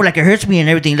badass, güey. Like, it hurts me and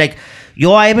everything. Like,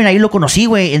 yo a Evan ahí lo conocí,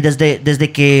 güey. Y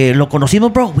desde que lo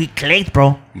conocimos, bro, we clicked,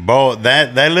 bro. Bro,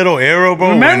 that little era,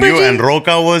 bro, Remember, when you G? and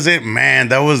Roca was it, man,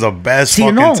 that was the best Sí,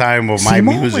 fucking no. time of my Sí,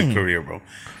 no, music güey. career, bro.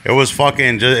 It was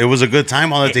it was a good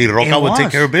time all the time. Roca would take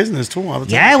was. care of business too all the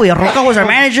time. Yeah, güey, Roca was our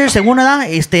manager, según edad,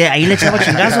 ahí le echaba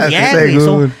chingazos, yeah, güey,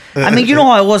 so, I mean, you know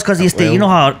how it was, because, you know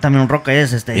how también Roca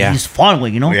is, Yeah. he's fun,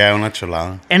 güey, you know, Yeah, una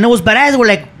chulada. and it was badass,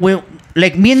 güey,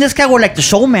 like, me and this guy were like the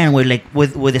showman, güey, like,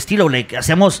 with Estilo, like,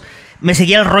 me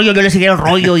seguía el rollo, yo le seguía el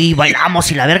rollo, y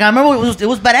bailamos, y la verga, I remember, it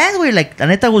was badass, güey, like, la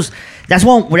neta that's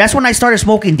when I started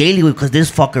smoking daily, güey, because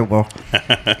this fucker, bro,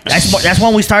 that's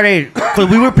when we started, because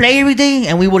we would play every day,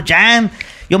 and we would jam.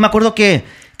 Yo me acuerdo que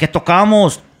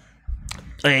tocábamos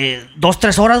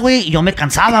 2-3 horas, güey, y yo me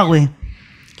cansaba, güey.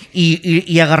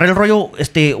 Y agarré el rollo,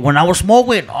 one hour smoke,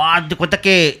 güey. No, haz de cuenta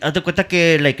que,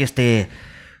 like,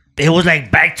 it was like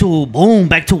back to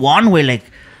one, güey. Like,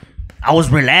 I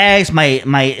was relaxed,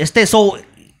 so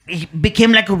it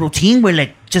became like a routine, güey.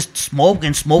 Like, just smoke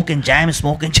and jam,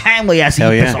 güey. Así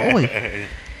Hell yeah. empezó, güey.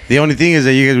 The only thing is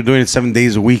that you guys were doing it 7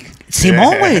 days a week.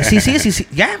 Simón, güey. Sí.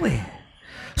 Ya, güey.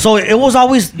 So it was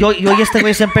always yo y güey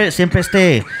siempre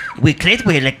we clicked,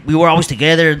 güey, like we were always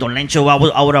together. Don Lencho, I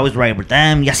would always ride with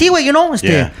them. Y así, güey, you know,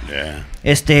 Yeah.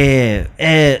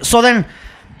 So then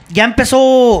ya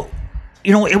empezó,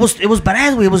 you know, it was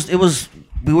badass, güey.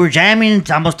 We were jamming,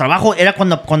 ambos trabajo. Era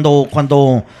cuando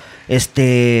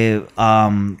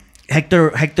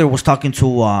Hector was talking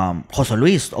to José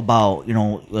Luis about, you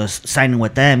know, signing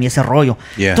with them y ese rollo.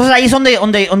 Yeah. Entonces ahí es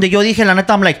donde yo dije, la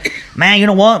neta, I'm like, man, you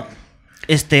know what?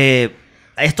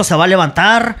 Esto se va a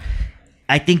levantar.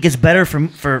 I think it's better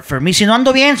for me. Si no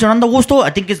ando bien, si no ando gusto, I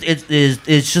think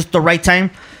it's just the right time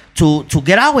to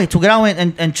get out,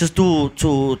 and just to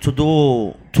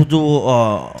do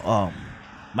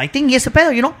my thing y ese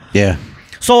pedo, you know? Yeah.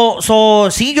 So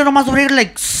sí, yo nomás duré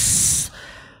like,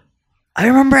 I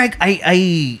remember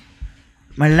I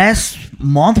my last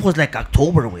month was like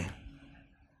October, güey.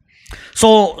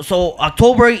 So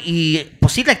October y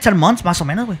pues sí, like 10 months más o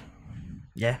menos, güey.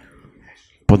 Yeah.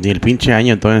 Pues ni el pinche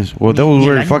año entonces. Well, those Ni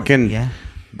el were año, fucking yeah.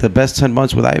 the best 10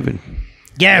 months with Ivan.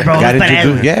 Yeah, bro. Got That's badass,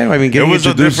 introduced. güey. Yeah, I mean, It getting was a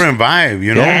introduced. different vibe,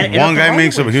 you know. Yeah, One guy era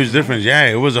makes a otro, huge difference. Yeah,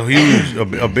 it was a huge,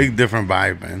 a big different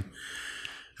vibe, man.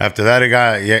 After that,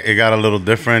 it got a little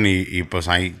different. Y pues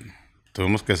ahí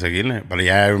tuvimos que seguirle. But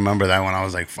yeah, I remember that when I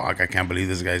was like, fuck, I can't believe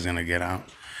this guy's gonna get out.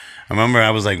 I remember I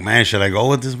was like, man, should I go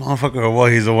with this motherfucker or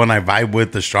what? He's the one I vibe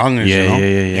with the strongest, you know?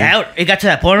 Yeah, it got to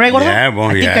that point, right, gordo? Yeah, bro,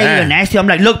 I think yeah. I nasty. I'm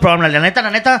like, look, bro, I'm like, la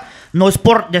neta, no es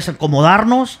por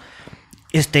desacomodarnos.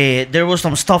 There was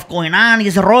some stuff going on y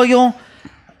ese rollo.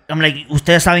 I'm like,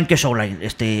 ustedes saben que show, like,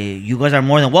 you guys are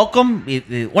more than welcome.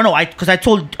 Bueno, because I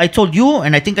told you,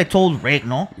 and I think I told Rick,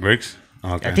 no? Bricks?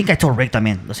 Okay. I think I told Rick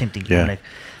también, the same thing. Yeah. I'm like,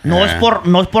 no es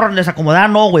por desacomodar,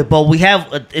 no, güey, but we have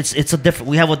a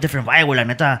different vibe, güey, la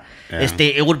neta. Yeah.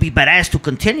 It would be badass to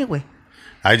continue, güey.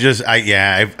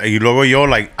 Y luego yo,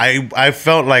 like, I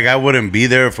felt like I wouldn't be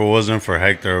there if it wasn't for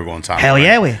Hector or Gonzalo. Hell right?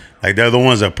 yeah, güey. Like, they're the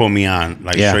ones that put me on,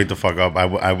 like, Yeah. straight the fuck up. I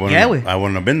wouldn't, Yeah, güey. I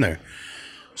wouldn't have been there.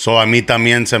 So a mí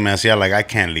también se me hacía, like, I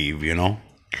can't leave, you know?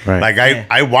 Right. Like,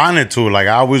 I wanted to. Like,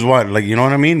 I always want, like, you know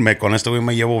what I mean? Con este güey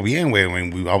me llevo bien, güey. When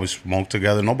we always smoke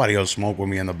together. Nobody else smoked with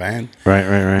me in the band. Right.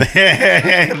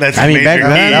 That's I mean, back major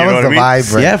then, key, That you know was the what I mean?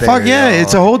 vibe right Yeah, there, fuck yeah. yo.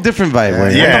 It's a whole different vibe,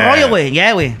 güey. Yeah. Otro rollo, güey.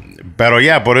 Yeah, güey. Pero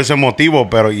yeah, por ese motivo.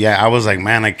 Pero yeah, I was like,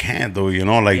 man, I can't do, you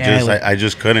know? Like, Yeah, just, güey. I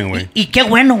just couldn't, güey. Y qué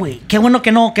bueno, güey. Qué bueno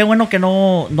que no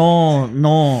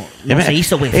se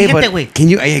hizo, güey. Hey, Fíjate, but güey. can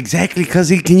you exactly? Because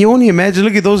can you only imagine?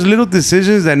 Look at those little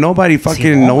decisions that nobody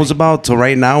fucking Simón, knows about till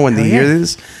right now when they Hell hear yeah.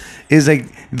 this. Is like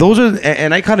those are,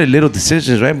 and I call it little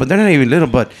decisions, right? But they're not even little.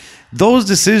 But those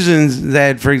decisions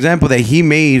that, for example, that he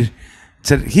made,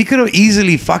 said he could have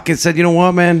easily fucking said, you know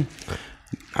what, man,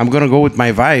 I'm gonna go with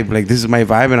my vibe. Like, this is my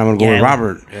vibe, and I'm gonna go Yeah, with güey.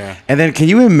 Robert. Yeah. And then can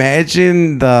you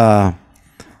imagine the?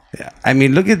 I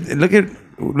mean, look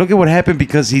at what happened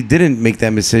because he didn't make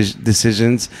that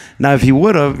decisions. Now, if he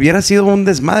would have, hubiera sido un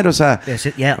desmadre. O sea, That's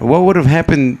it, yeah. what would have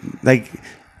happened? Like,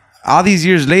 all these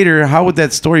years later, how would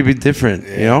that story be different?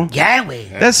 You know? Yeah,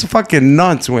 güey. That's fucking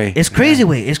nuts, way. It's crazy,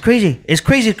 güey. It's crazy. It's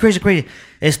crazy.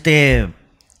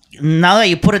 Now that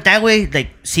you put it that way, like,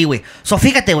 sí, güey. So,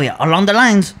 fíjate, güey. Along the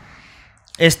lines,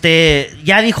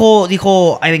 ya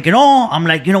dijo Ivan que no. I'm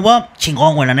like, you know what?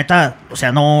 Chingón, güey. La neta, o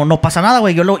sea, no pasa nada,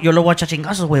 güey. Yo lo voy a echar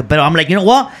chingazos, güey. Pero I'm like, you know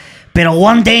what? Pero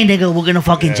one day, nigga, we're gonna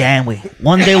fucking jam, güey.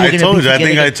 One day we're I gonna told be you. I think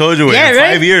together. I told you. Yeah, in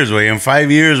right? 5 years, güey. In 5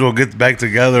 years, we'll get back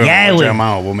together. Yeah, and we'll güey. jam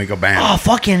out. We'll make a band. Oh,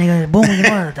 fuck yeah, nigga. Boom, you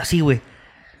know, así, güey.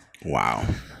 Wow.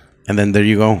 And then there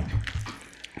you go.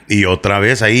 Y otra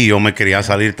vez ahí yo me quería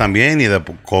salir también y de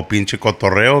pinche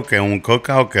cotorreo que un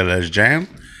cookout que les jam.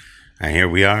 And here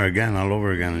we are again, all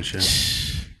over again and shit.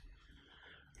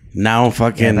 Now, Yeah,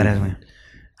 fucking. badass, güey.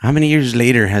 How many years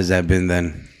later has that been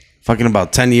then? Fucking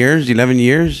about 10 years, 11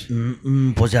 years,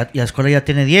 Pues ya la escuela ya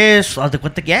tiene 10. Haz de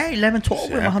cuenta que ya, 11, 12,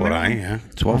 güey, Yeah, más o por menos. ahí, yeah.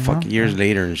 12 fucking years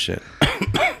later and shit.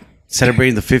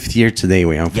 Celebrating the 5th year today,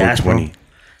 way on Yes, bro. 420.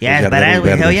 Yeah, Pues it's badass,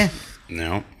 güey. Hell yeah.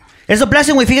 No. It's a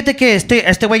blessing, güey. Fíjate que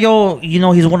este güey, yo, you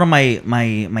know, he's one of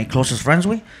my closest friends,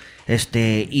 güey.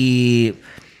 Y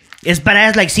es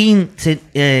badass, like, seeing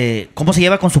cómo se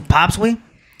lleva con su pops, güey.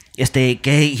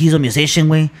 Que he's a musician,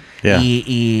 güey. Yeah.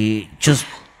 Y just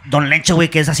Don Lencho, güey,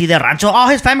 que es así de rancho. Oh,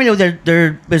 his family,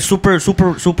 they're super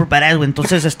badass, güey.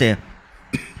 Entonces,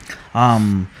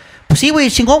 pues sí, güey,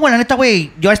 chingón, güey, la neta,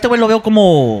 güey. Yo a este güey lo veo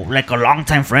como, like, a long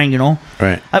time friend, you know?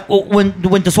 Right.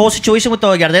 When this whole situation with the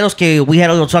Yarderos, que we had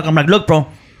a little talk, I'm like, look, bro,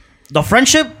 the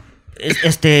friendship,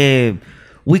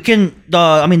 we can,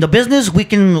 the business, we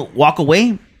can walk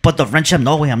away, but the friendship,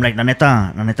 no, güey. I'm like, la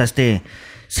neta,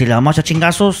 si le vamos a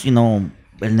chingazos, you know,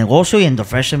 el negocio y en the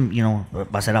friendship, you know,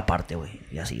 va a ser aparte, güey.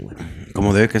 Y así, güey.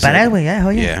 Como debe que Badass, ser. güey, yeah,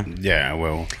 hell Yeah. yeah. Yeah,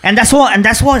 well. And that's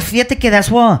what, fíjate que that's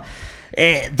what,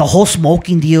 the whole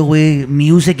smoking deal, güey,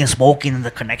 music and smoking and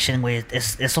the connection, güey,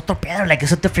 es otro pedo, like,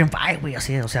 it's a different vibe, güey,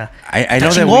 así, o sea. I know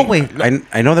está that chingón, we, güey.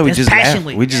 I know that we There's just passion, laughed,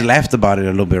 güey. we just laughed about it a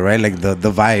little bit, right? Like the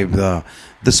vibe,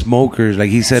 the smokers. Like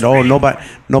he said, oh,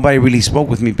 nobody really smoked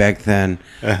with me back then.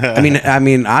 I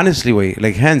mean, honestly, wait,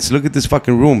 like hence, look at this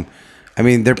fucking room. I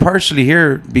mean, they're partially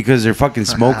here because they're fucking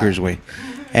smokers, way.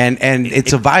 And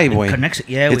it's a vibe, way. Connects,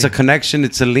 yeah, it's güey. a connection.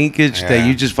 It's a linkage that Yeah.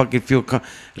 you just fucking feel.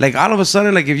 Like all of a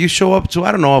sudden, like if you show up to,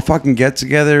 I don't know, a fucking get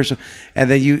together, or so, and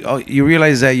then you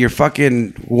realize that your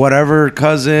fucking whatever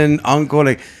cousin, uncle,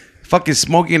 like fucking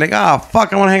smoking, like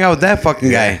fuck, I want to hang out with that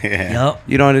fucking guy. Yup.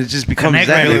 You know, and it just becomes Connect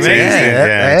that. right It's away. like,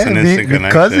 Yeah, it's an instant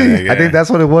connection, cousin. yeah. I think that's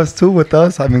what it was too with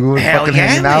us. I mean, we were Hell fucking yeah,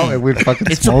 hanging out güey. and we'd fucking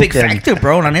It's smoke. a big and- factor,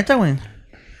 bro, la neta, güey.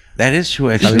 that is true,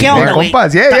 I actually. mean, ¿Qué onda, güey?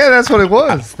 compas. Yeah, that's what it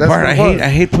was. That's Bart, what I it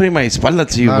was. hate putting my espalda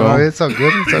to you, No, bro. no, it's all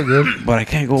good. It's all good. But I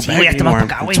can't go Sí, back güey, hasta anymore. más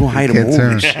pa' acá, I'm güey. too high to Can't move.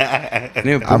 turn. and shit. I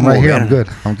need to put I'm more right here. weight I'm on. good.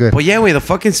 I'm good. But yeah, wait, the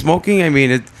fucking smoking. I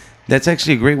mean, That's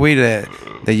actually a great way that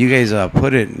you guys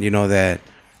put it. You know that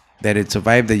it's a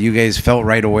vibe that you guys felt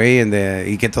right away, and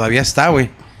y que todavía está, güey.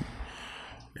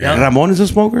 Yeah. Ramon is a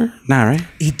smoker? Nah, right?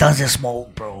 He doesn't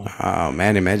smoke, bro. Oh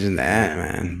man, imagine that,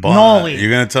 man. But, No, wait. You're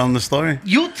gonna tell him the story?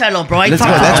 You tell him, bro. I Let's talk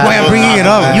go. to That's him. why I'm bringing it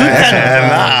up. You tell him.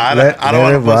 Nah, Let- I don't let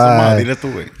want to it bust him out. ride. Dile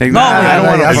tú, güey. Like, No, nah, I don't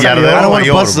ya want salió. to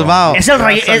Mayor, bust them bro. out. Es el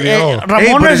rey. salió. Ramon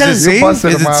Hey, but es is it el. safe? busted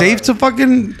Is him it out. safe to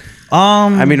fucking?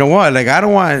 I mean, what? Like, I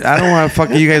don't want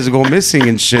fucking you guys to go missing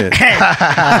and shit.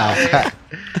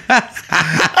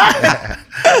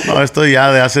 No, esto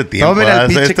ya de hace tiempo. Tómele el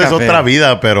pinche Esta es café. otra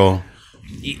vida, pero...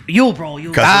 You, bro.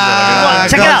 You. Casos Ah,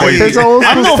 de la Check it vida. out. Oye, It's an old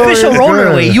I'm the school story, official it's roller,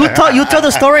 good. way. You tell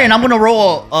the story, and I'm gonna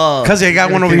roll. Cause I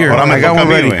got one over here. Ahora me I got toca a one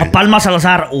mí, ready. güey. Palma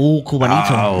Salazar.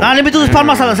 Cubanito. Oh. Nah, let me do this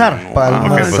Palma Salazar.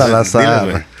 Palma Ok, pues, Salazar.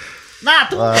 dile, güey. Nah,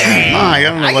 tú. No,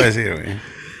 yo no lo voy a decir, güey.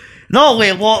 No,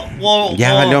 güey.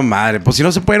 Ya valió madre. Pues si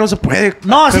no se puede, no se puede.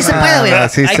 No, sí se puede, güey. Ah,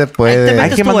 sí Ahí- se puede. ahí te Hay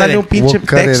metes que tú, mandarle güey. un pinche We'll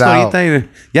cut it texto out. ahorita.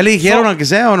 ¿Ya le dijeron aunque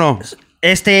sea o no?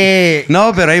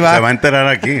 No, pero ahí Se va a va. enterar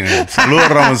aquí. güey. Saludos,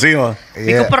 Ramoncillo. Mi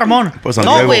Yeah. compa Ramón. Pues, San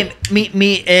No, Diego. güey.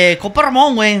 Mi compa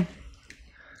Ramón, güey.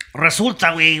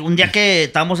 Resulta, güey, un día que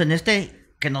estábamos en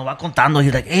que nos va contando. Y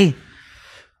like, hey,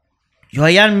 yo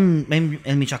allá en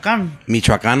Michoacán.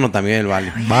 Michoacano también,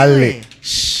 vale. Vale. güey,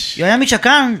 yo allá en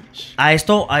Michoacán, a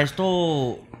esto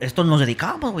nos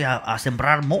dedicamos, güey, a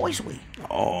sembrar mois, güey.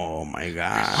 Oh my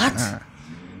God. What?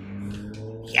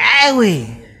 Yeah,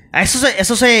 güey.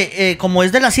 Eso se, como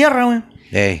es de la sierra, güey.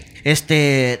 Hey,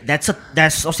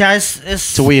 O sea, es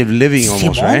it's a way of living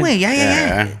almost, Simón, right? güey, ya.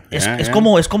 Yeah, Es yeah.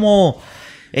 como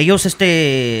ellos, a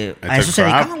It's eso se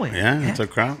crop. dedicaban, güey. Yeah, it's a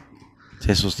crop.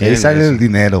 Se Ahí sostiene. sale el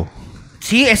dinero.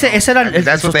 Sí, ese era el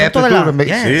That's what they have sustento to de do la... to make.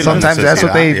 yeah. Sí, Sometimes la that's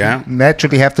what they necesidad, yeah.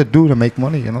 naturally have to do to make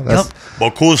money. You know. That's, Yup.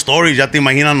 But cool stories, ya te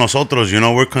imaginas nosotros, you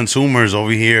know, we're consumers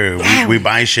over here. Yeah, We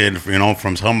buy shit, you know,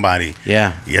 from somebody.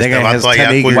 Yeah. Y That este guy has vato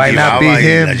allá 10 acres. Why not cultivaba be y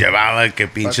him? la llevaba que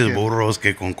pinches Fuck it. burros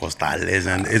que con costales.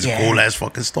 And it's Yeah. cool as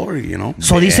fucking story, you know.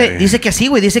 So, dice que sí,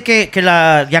 güey. Dice que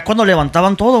ya cuando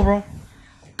levantaban todo, bro,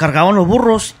 cargaban los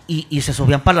burros y se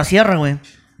subían para la sierra, güey.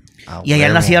 Y allá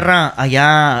en la huevo. sierra,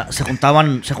 allá se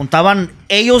juntaban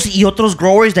ellos y otros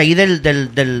growers de ahí del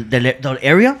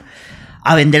area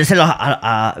a venderse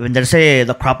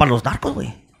the crop a los narcos,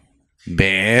 güey.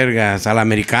 Vergas, al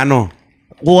americano.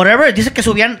 Whatever, dice que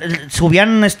subían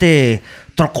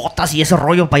trocotas y ese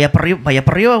rollo para allá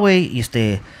para arriba, güey. Y es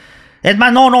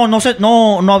más,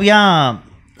 no había,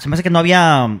 se me hace que no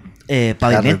había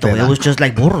pavimento, güey. It was just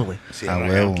like burros, güey. A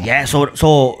huevo. Yeah,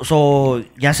 so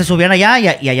ya se subían allá y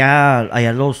allá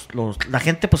la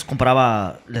gente pues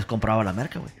les compraba la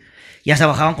merca, güey. Ya se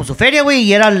bajaban con su feria, güey,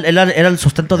 y era el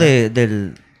sustento para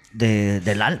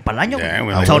el año, güey. Yeah,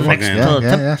 güey, So like next, fucking-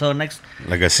 Yeah. so next.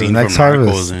 Like a scene next from Narcos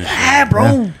harvest. and shit. Yeah,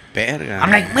 bro. Verga.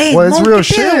 I'm like, wait, Well, it's no, real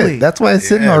 ¿qué pedo, shit. güey? That's why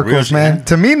it's in Yeah, real Narcos, shit. man.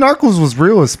 To me, Narcos was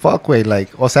real as fuck, way. Like,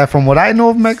 o sea, from what I know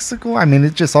of Mexico, I mean,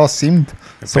 it just all seemed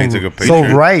so, paints a good so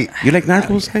picture. right. You like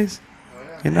Narcos, guys?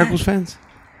 You Narcos fans?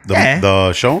 Yeah.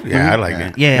 The show? Yeah, I like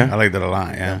it. Yeah. I liked it a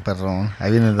lot, yeah. Perdón. Ahí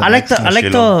viene the I like the next I like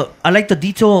Chilo. the I like the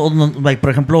detail on, like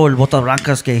por ejemplo el botas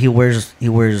blancas que he wears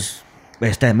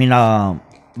mira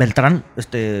Beltrán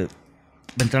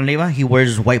Beltrán Leiva, he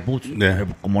wears white boots. Yeah.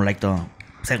 Como like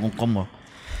según como.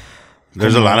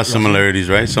 There's a lot of similarities,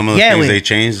 right? Some of the Yeah, things güey. they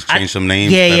changed some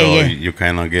names, Yeah, yeah, pero yeah. you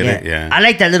kind of get it, yeah. I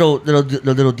like that little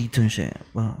detail and shit.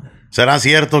 Wow. Será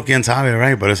cierto, quién sabe,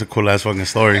 right? But it's a cool ass fucking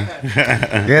story.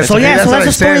 Yeah, So to me, yeah, that's so what that's I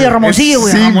the story said. de Ramoncillo, It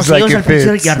güey. seems Ramoncillo es like el it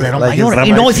pinche fits, yardero like mayor. it's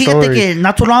Y no, right fíjate story. que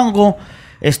not too long ago,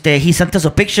 he sent us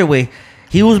a picture, güey.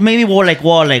 He was maybe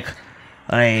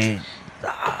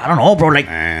I don't know, bro, like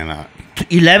And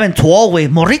 11, 12, güey.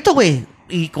 Morrito, güey.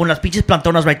 Y con las pinches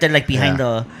plantonas right there, like behind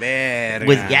Yeah. Verga.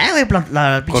 the. Yeah, güey.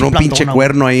 La pinche Con un pinche plantona,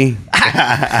 cuerno ahí.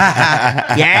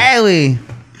 güey. Yeah, güey.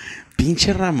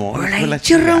 Pinche Ramón. hijo de la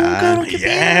Pinche Ramón, chingada. cabrón, qué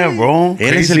yeah, pedo. bro.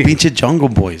 Él es el pinche Jungle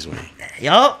Boys, güey.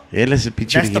 Yo. Él es el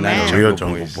pinche That's the original. man. de Real Jungle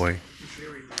Jungle Boys. Boy.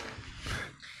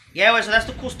 Yeah, güey. So that's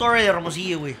the cool story de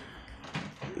Ramoncillo, güey.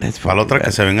 That's Para la otra fucking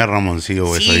que se venga Ramoncillo,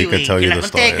 güey. so Sí, he could güey. tell Que you la the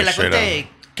cuente, story. straight up.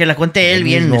 que la cuente él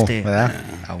bien, Mismo, ¿verdad?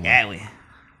 Ah, bueno. Yeah, güey.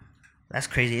 That's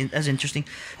crazy. That's interesting.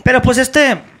 Pero pues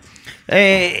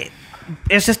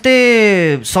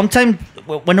sometimes,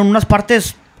 bueno, en unas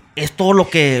partes es todo lo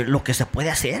que se puede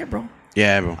hacer, bro.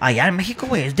 Yeah, bro. Allá en México,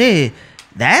 güey, es de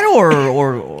that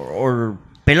or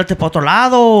pélate para otro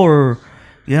lado or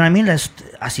you know what I mean?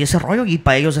 Así ese rollo y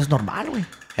para ellos es normal, güey.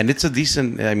 And it's a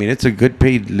decent, I mean, it's a good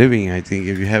paid living, I think,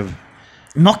 if you have,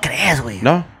 No crees, güey.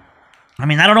 no? I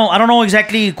mean, I don't know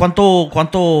exactly cuánto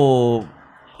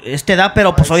da,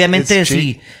 pero pues obviamente it's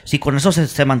cheap. si con eso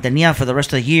se mantenía for the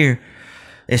rest of the year,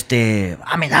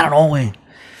 I mean, I don't know, güey.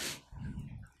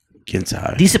 quién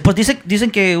sabe.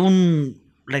 Dicen que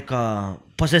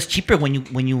pues es cheaper when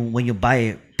you buy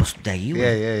it, pues de ahí,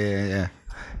 güey. Yeah.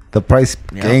 The price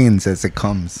Yeah. gains as it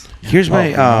comes. Here's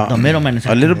my the middleman is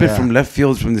a little bit Yeah. from left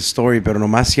field from the story, pero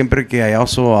nomás siempre que I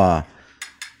also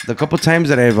the couple times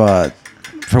that I've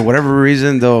for whatever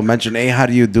reason they'll mention, hey, how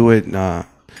do you do it?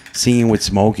 Singing with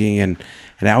smoking, and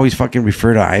I always fucking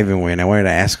refer to Ivan, güey, and I wanted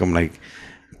to ask him like,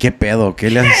 ¿qué pedo? ¿Qué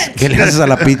le haces a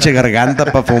la pinche garganta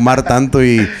para fumar tanto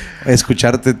y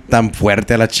escucharte tan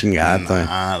fuerte a la chingada? güey?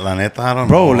 La neta, I don't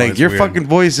Bro, know. like It's your weird. fucking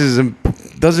voice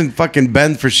doesn't fucking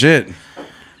bend for shit.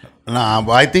 Nah,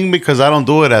 but I think because I don't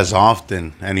do it as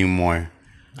often anymore.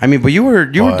 I mean, but you were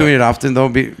But- doing it often though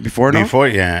before, no? Before,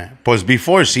 yeah. Pues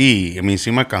before, sí. I mean,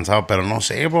 sí me cansaba, pero no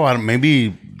sé, bro.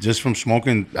 Maybe just from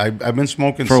smoking. I've been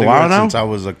smoking For a while cigarettes now? since I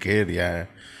was a kid, yeah.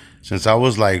 Since I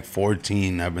was like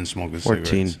 14, I've been smoking 14.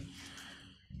 cigarettes.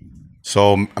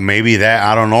 So maybe that,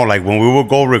 I don't know. Like when we would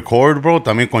go record, bro,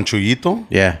 también con Chuyito.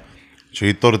 Yeah.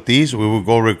 Chuyito Ortiz, we would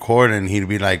go record and he'd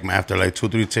be like, after like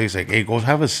 2-3 takes, like, hey, go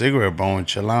have a cigarette, bro, and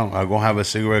chill out. I'll go have a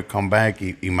cigarette, come back,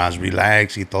 y más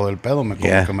relax, y todo el pedo,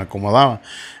 Yeah. que me acomodaba.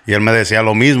 Y él me decía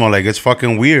lo mismo, like, it's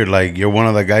fucking weird, like, you're one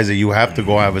of the guys that you have to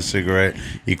go have a cigarette,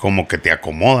 y como que te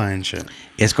acomoda and shit.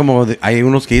 Es como hay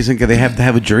unos que dicen que they have to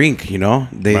have a drink, you know?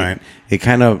 Right. It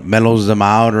kind of mellows them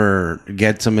out or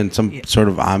gets them in some sort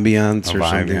of ambience A or vibe,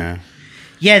 something. yeah.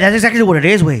 Yeah, that's exactly what it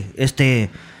is, güey.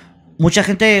 Mucha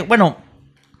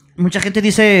gente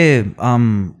dice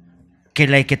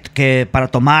que para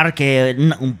tomar, que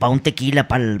para un tequila,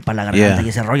 para la garganta Yeah. y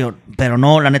ese rollo. Pero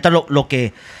no, la neta, lo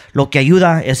que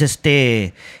ayuda es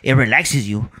it relaxes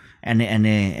you. And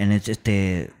it's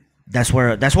that's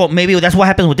what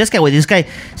happens with this guy. This guy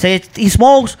he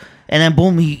smokes and then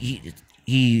boom,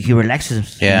 he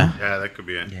relaxes. you Yeah. know? Yeah, that could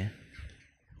be it.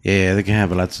 Yeah, they can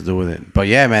have a lot to do with it. But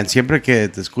yeah, man, siempre que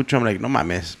te escucho, I'm like, no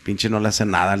mames, pinche no le hace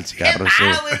nada al cigarro.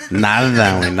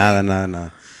 Nada, güey,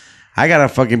 nada. I gotta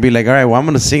fucking be like, all right, well, I'm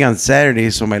gonna sing on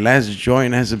Saturday, so my last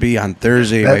joint has to be on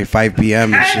Thursday by 5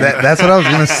 p.m. and shit. That's what I was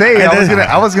gonna say.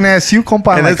 I was gonna ask you,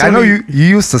 compa. And Like, that's I know only- you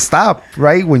used to stop,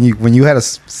 right? When you had to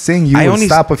sing, you would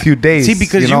stop a few days. See,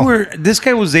 because you know? this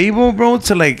guy was able, bro,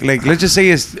 to like let's just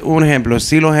say, un ejemplo,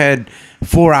 Stilo had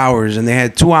 4 hours, and they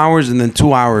had 2 hours, and then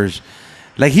 2 hours.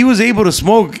 Like, he was able to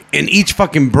smoke in each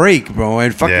fucking break, bro,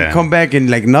 and fucking Yeah. come back and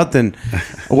like nothing.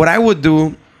 What I would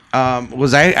do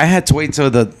was I had to wait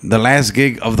till the last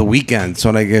gig of the weekend.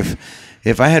 So like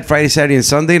if I had Friday, Saturday, and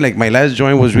Sunday, like my last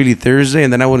joint was really Thursday,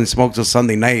 and then I wouldn't smoke till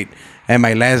Sunday night. And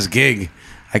my last gig,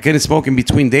 I couldn't smoke in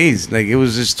between days. Like, it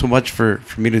was just too much for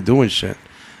me to do and shit.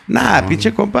 Nah,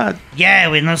 pinche compa. Yeah,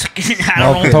 güey, no sé qué. I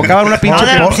don't know. Tocaban una pinche Now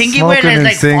that I'm pol- singing, güey, smoking it's and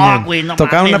like, singing. fuck, güey, no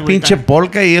Tocaban mames, una güey, pinche tan-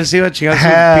 polka y él se iba a chingar su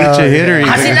Hell pinche yeah. hitter.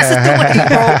 Así le haces tú, güey,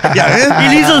 bro. Ya ves. Y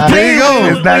le hizo play, There you go.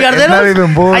 güey, It's not- Gallarderos. it's not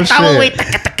even bullshit. Ahí estamos, güey,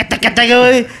 taca, taca, taca, taca,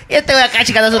 güey. Y este güey acá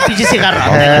chingando su pinche cigarro.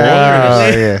 Oh,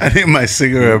 yeah. I need my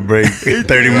cigarette break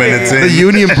 30 minutes in. The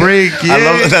union break, yeah. I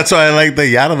love it. That's why I like the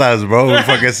yardas, bro.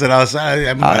 Fucking sit outside.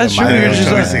 That's true.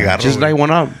 You're just light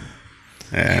one up.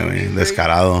 Yeah, güey,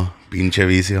 descarado. Pinche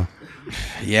vicio.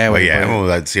 Yeah, But güey. yeah, but- well,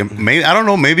 that's maybe I don't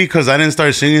know. Maybe because I didn't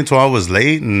start singing till I was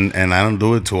late, and I don't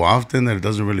do it too often. That it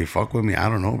doesn't really fuck with me. I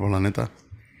don't know, bro. La neta.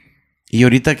 Y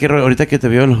ahorita que te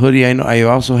veo el hoodie, I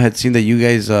also had seen that you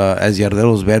guys, as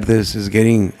Yarderos Verdes, is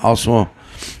getting also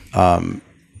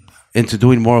into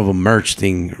doing more of a merch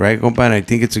thing, right, compa? And I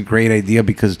think it's a great idea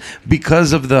because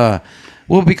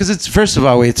it's, first of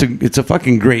all, it's a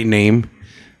fucking great name.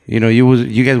 You know,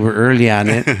 you guys were early on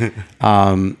it.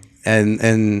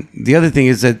 And the other thing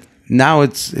is that now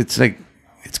it's like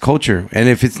it's culture, and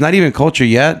if it's not even culture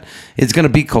yet, it's gonna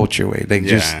be culture way. Like, Yeah,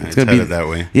 just it's gonna be headed that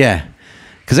way. Yeah,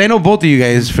 because I know both of you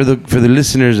guys. For the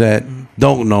listeners that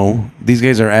don't know, these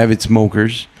guys are avid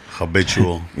smokers.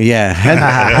 Habitual. Yeah,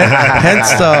 hence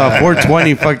the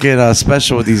 420 fucking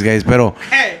special with these guys. Pero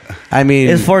I mean,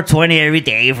 It's 420 every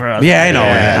day for us. yeah, I know,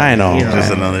 Yeah. I know. You know.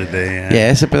 Just another day. Yeah.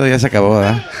 Yeah, ese pedo ya se acabó,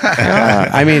 ¿verdad?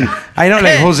 I mean, I know,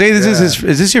 like, Jose,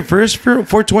 is this your first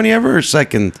 420 ever or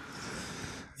second?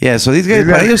 Yeah, so these guys,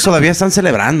 Yeah. para ellos todavía están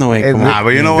celebrando, güey. And como- Nah,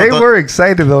 but you know they what? were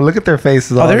excited though. Look at their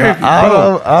faces. Oh, they're-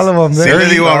 all of them. Sí le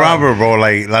digo a Robert, bro,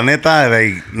 like, la neta,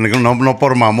 like, no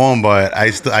por mamón, but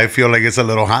I feel like it's a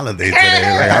little holiday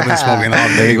today. Like, I've been smoking all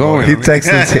day. There you go. bro. He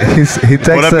texts us. He What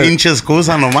texts a us. pinche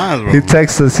excusa nomás, bro. He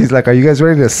texts us. He's like, "Are you guys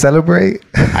ready to celebrate?"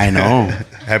 I know.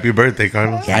 Happy birthday,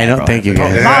 Carlos. I know. Thank you,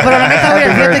 guys. No, pero la neta,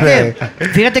 güey,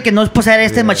 fíjate que no es por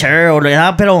ser mature o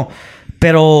nada,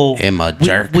 pero I'm a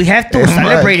jerk. we have to I'm a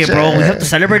celebrate it, bro. We jerk. have to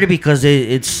celebrate it because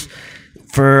it's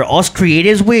for us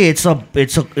creatives, way it's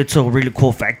a really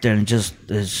cool factor and just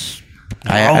is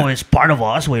Oh, it's part of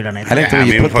us, güey, la neta. I like the Yeah,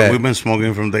 way you put fuck, that. we've been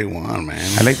smoking from day one, man.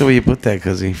 I like the way you put that,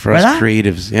 cuzzy. For us ¿Verdad?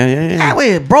 creatives. Yeah. Yeah,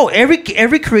 wait, bro.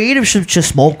 Every creative should just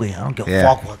smoke, güey. I don't give a Yeah.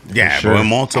 fuck what. Yeah, sure. but it And I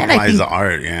multiplies think- the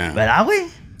art, yeah. ¿Verdad, güey?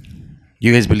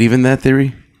 You guys believe in that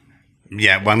theory?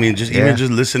 Yeah, but I mean, just Yeah. even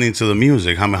just listening to the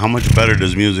music, how much better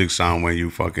does music sound when you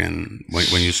fucking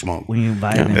when you smoke? When you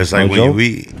buy it. It's like when Mojo? you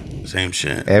eat, same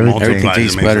shit. Everything Multiplies,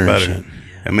 tastes it makes better it and better. shit.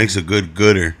 It makes a good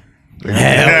gooder. I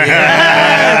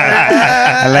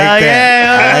like that.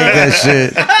 I like that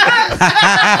shit.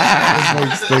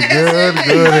 It's the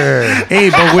gooder. Hey,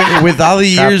 but with all the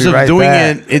years of Copyright doing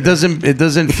that. it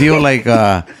doesn't feel like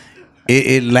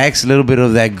it lacks a little bit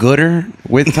of that gooder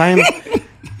with time.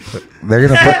 They're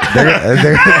gonna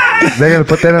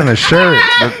put that on a shirt.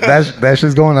 That's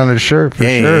just going on a shirt for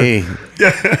sure. Hey.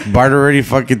 Bart already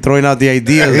fucking throwing out the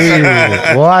ideas. Ew.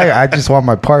 Well, I just want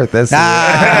my part. That's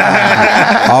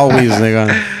Always,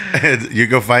 nigga. You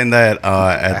can find that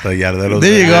at the Yarderos.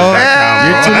 There you go.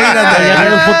 You're too late on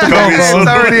that. Coming it's soon.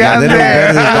 already out there.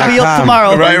 It'll be up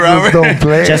tomorrow. Right, Just Robert? don't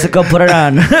play. Jessica, put it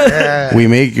on. We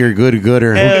make your good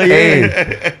gooder.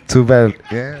 Hey, too bad.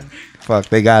 Yeah, fuck,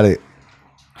 they got it.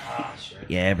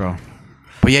 Yeah, bro.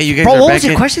 But yeah, you guys Bro, are what back was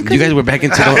your in, question, you Chris? guys were back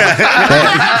into the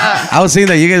I was saying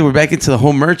that you guys were back into the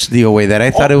whole merch deal way that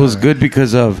I thought it was good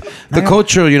because of the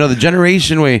cultural, the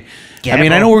generation way. Yeah, I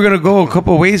mean, I bro. know we're gonna go a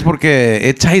couple of ways porque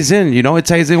it ties in, it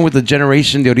ties in with the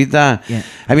generation de ahorita. Yeah.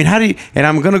 I mean, how do you, and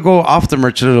I'm gonna go off the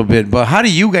merch a little bit, but how do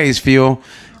you guys feel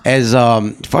as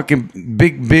fucking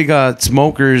big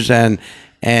smokers and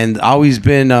always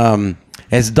been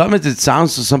as dumb as it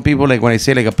sounds to some people, like when I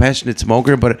say like a passionate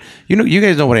smoker, but you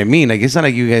guys know what I mean. Like, it's not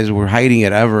like you guys were hiding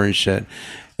it ever and shit.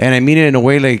 And I mean it in a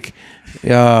way like,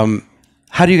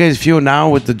 how do you guys feel now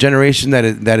with the generation that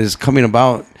is coming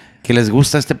about? Que les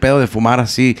gusta este pedo de fumar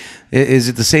así? Is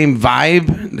it the same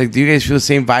vibe? Like, do you guys feel the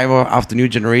same vibe off the new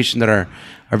generation that are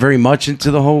very much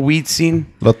into the whole weed scene?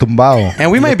 Lo tumbao.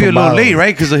 And we Lo might be a little tumbao. late,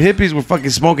 right? Because the hippies were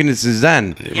fucking smoking it since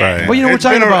then. Right. But we're It's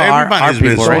talking been about our everybody's been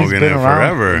people, right? smoking Been it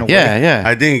around. forever. Yeah.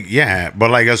 I think, yeah.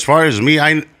 But like, as far as me,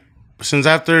 since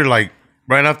after, like,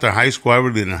 right after high school, I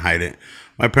really didn't hide it.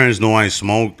 My parents knew I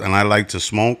smoked and I like to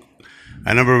smoke.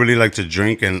 I never really liked to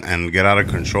drink and get out of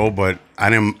control, but I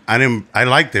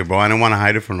liked it, bro. I didn't want to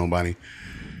hide it from nobody.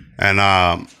 And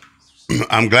I'm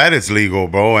glad it's legal,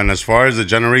 bro. And as far as the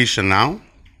generation now,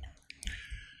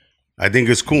 I think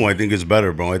it's cool. I think it's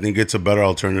better, bro. I think it's a better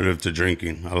alternative to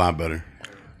drinking. A lot better.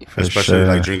 Especially sure.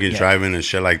 like drinking, driving, and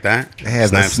shit like that. Yeah,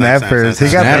 the Snap, snappers. snap,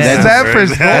 He got snap, the snap.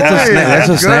 snappers. That's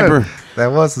a Good. snapper. That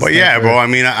was. A But yeah, snapper. bro. I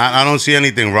mean, I don't see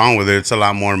anything wrong with it. It's a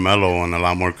lot more mellow and a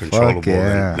lot more controllable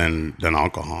yeah. than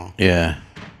alcohol. Yeah.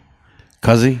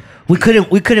 Cuzzy? We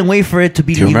couldn't wait for it to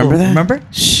be Do you legal. remember that? Remember?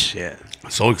 Shit.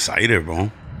 So excited,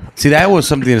 bro. See, that was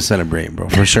something to celebrate, bro.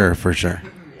 For sure.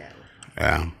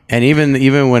 Yeah. And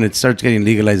even when it starts getting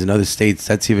legalized in other states,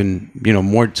 that's even,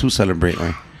 more to celebrate,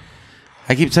 right?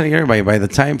 I keep telling everybody, by the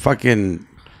time fucking,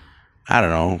 I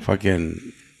don't know,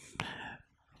 fucking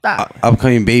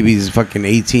upcoming babies fucking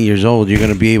 18 years old, you're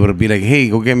going to be able to be like, hey,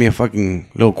 go get me a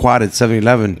fucking little quad at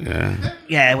 7-Eleven. Yeah.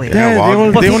 Yeah, güey. Yeah,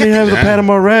 Walgreens. they only have the Yeah.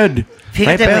 Panama Red. Fíjate,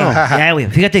 Right, güey. Bell? Ya, güey.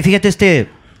 Fíjate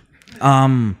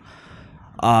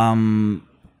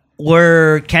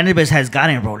where cannabis has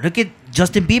gotten, bro. Look at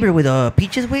Justin Bieber with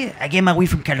Peaches, güey. I get my weed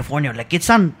from California. Like,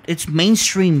 it's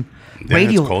mainstream Yeah,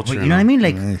 radio. it's culture, güey, you know what I mean?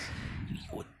 Like,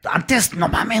 antes, no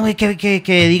mames, güey, que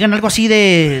digan algo así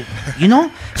de,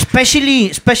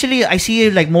 especially I see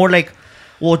it like more like,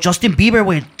 well, Justin Bieber,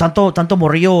 güey, tanto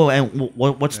morrillo, and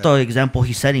what's the example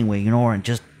he's setting, güey, and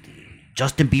just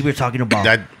Justin Bieber talking about.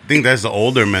 I think that's the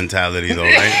older mentality, though,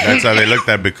 right? That's how they looked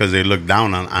at because they look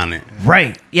down on it.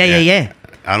 Right. Yeah.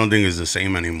 I don't think it's the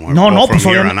same anymore. No, Well, pues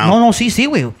from here on out. no, sí,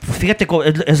 güey. Fíjate,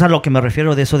 es a lo que me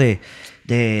refiero de eso de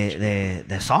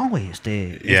song, güey. It's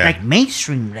Yeah. like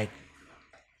mainstream, like,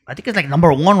 I think it's like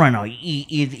number one right now.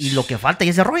 Y lo que falta y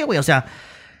ese rollo, güey. O sea,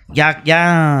 ya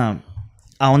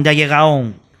a donde ha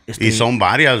llegado. Y son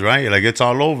varias, right? Like, it's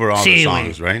all over all the Sí,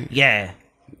 songs, güey. right? Yeah.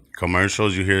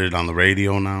 Commercials, you hear it on the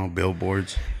radio now,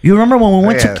 billboards. You remember when we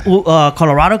went Yeah. to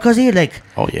Colorado, cuz like,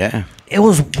 Oh, yeah. it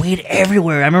was weed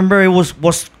everywhere. I remember it was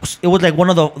like one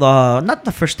of the not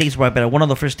the first states, right, but one of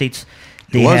the first states.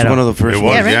 It was one of the first It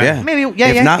was, ones. yeah. Yeah. Maybe, yeah,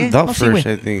 If yeah, not yeah. the No, sí, first,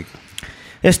 güey. I think.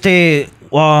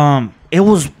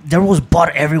 There was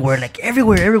bud everywhere, like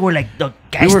everywhere, like the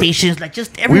gas We were- stations, like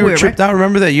just We everywhere. were tripped out.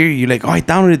 Remember that you're like, oh, I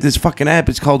downloaded this fucking app.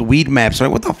 It's called Weed Maps. I'm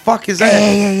like, what the fuck is that? Yeah.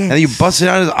 And then you busted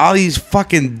out all these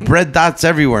fucking red dots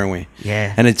everywhere, güey.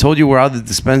 Yeah. And it told you where all the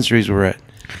dispensaries were at.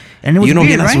 And it was You know,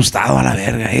 weird, bien right? asustado a la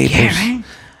verga. Hey, Yeah, pues, right?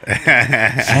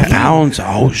 5 pounds.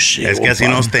 Oh shit. Es que así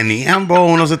nos tenían, bro.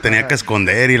 Uno se tenía que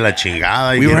esconder y la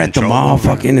chingada. We were at the mall,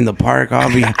 fucking in the park.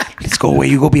 Let's go away.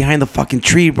 You go behind the fucking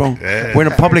tree, bro. Yeah. We're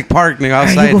in a public park, nigga,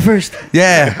 Alright, outside. you go first.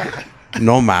 Yeah.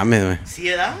 No mames, güey. ¿Sí,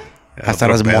 verdad? Hasta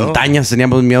las montañas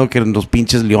teníamos miedo que los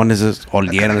pinches leones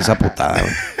olieran esa putada,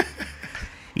 güey.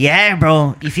 Yeah,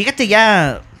 bro. Y fíjate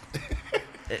ya.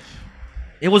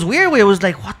 It was weird, güey. It was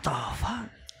like, what the fuck?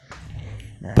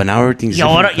 But now everything's Y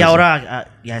ahora, different,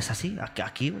 ya es así,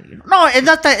 aquí, güey. No, it's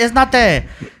not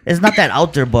that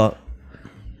out there, but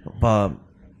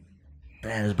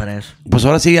badass. Pues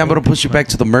ahora sí, I'm gonna push you back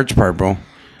to the merch part, bro.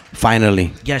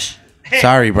 Finally. Yes.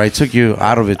 Sorry, bro. I took you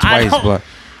out of it I twice, know. but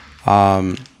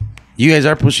you guys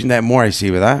are pushing that more, I see,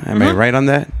 ¿verdad? Am I right on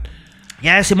that?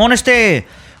 Yeah, Simón,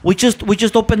 we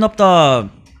just opened up the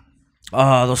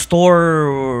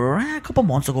store a couple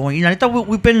months ago. Y la neta,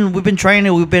 we've been trying it,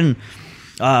 we've been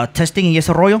testing y ese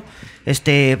rollo.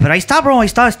 Pero ahí está, bro,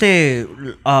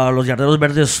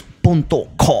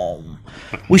 losyarderosverdes.com.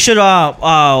 We should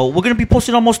we're gonna be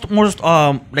posting almost more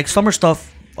like summer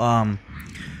stuff.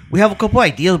 We have a couple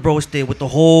ideas, bro. With the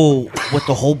whole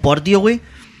bud deal, güey.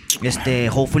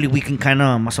 Hopefully we can kind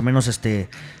of más o menos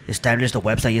establish the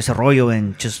website y ese rollo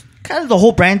and just kind of the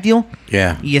whole brand deal.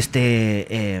 Yeah. Y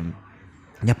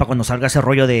ya para cuando salga ese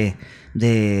rollo de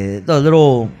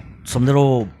some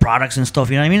little products and stuff,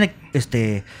 you know what I mean? Like,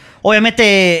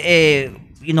 obviamente,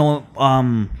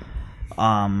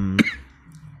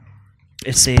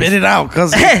 Spit it out,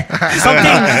 cuz. something.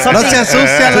 No se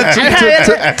asuste a la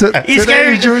chica. He's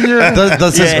Today, scared. Junior.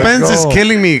 The suspense is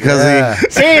killing me, cuz.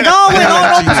 Sí, no, güey,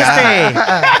 no, pues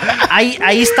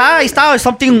ahí está,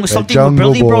 something we're Jungle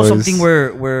building, bro, Boys. something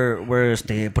we're pues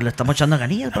le estamos echando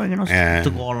ganillas, bro, you know, Yeah.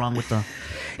 to go along with the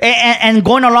and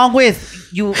going along with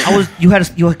you had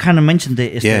kind of mentioned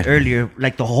it Yeah. earlier,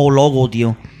 like the whole logo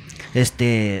deal,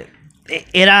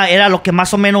 era lo que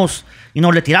más o menos,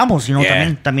 le tiramos,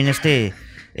 Yeah. también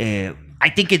I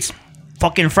think it's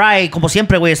fucking Fry, como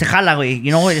siempre, güey, se jala, güey,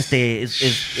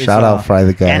 Shout out Fry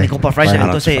the guy. and compa Fry, Shout out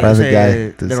entonces, Fry the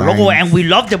guy. the logo, Designs. and we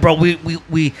loved it, bro. We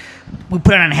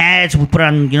put it on hats, we put it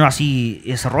on, así,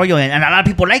 ese rollo, and a lot of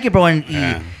people like it, bro, and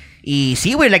y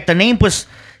sí, güey, like the name, pues,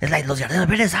 it's like, Los Yarderos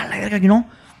Verdes, la verga,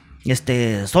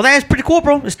 so that is pretty cool,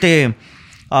 bro,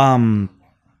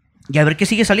 y a ver qué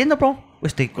sigue saliendo, bro. A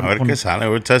ver qué sale.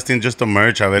 We're testing just the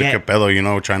merch. A ver qué pedo,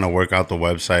 trying to work out the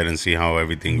website and see how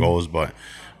everything goes. But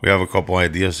we have a couple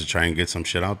ideas to try and get some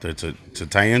shit out there to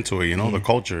tie into it, the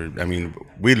culture. I mean,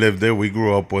 we lived it. We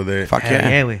grew up with it. Fuck yeah.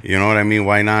 Yeah, güey. You know what I mean?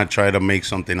 Why not try to make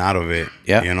something out of it?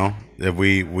 Yeah. If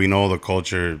we know the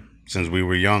culture since we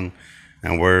were young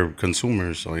and we're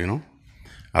consumers, so,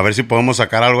 A ver si podemos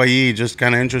sacar algo allí just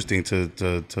kind of interesting to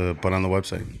put on the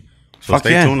website. So Fuck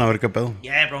stay yeah. tuned, a ver qué pedo.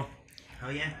 Yeah, bro.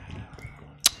 Oh, yeah.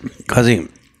 Cuzzy,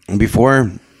 before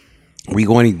we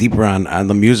go any deeper on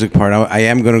the music part, I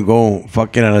am going to go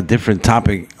fucking on a different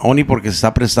topic. Only porque se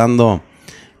está prestando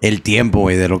el tiempo,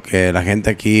 güey, de lo que la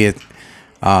gente aquí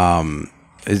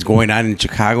is going on in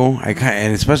Chicago.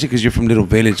 And especially because you're from Little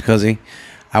Village, Cuzzy.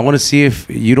 I want to see if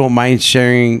you don't mind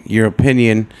sharing your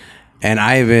opinion. And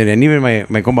Ivan, and even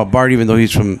my compa Bart, even though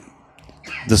he's from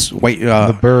this white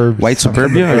burbs. white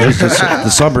suburbia, or just the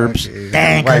suburbs.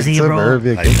 Dang, White cuz, bro.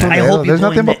 suburbia. Like, Qué I pedo. hope you There's go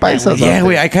nothing in but that paisas. way. out Yeah, there.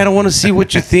 güey, I kind of want to see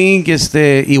what you think.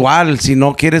 Igual, si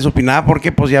no quieres opinar,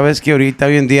 porque pues ya ves que ahorita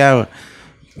hoy en día,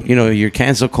 your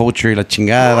cancel culture y la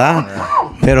chingada, ¿verdad?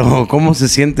 Pero cómo se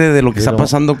siente de lo que está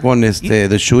pasando con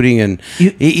the shooting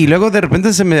y luego de repente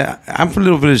I'm from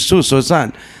Little Village too, so it's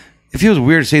not. It feels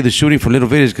weird to say the shooting from Little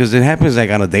Village because it happens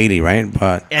like on a daily, right?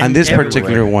 But And on this everywhere.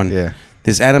 particular one, Yeah.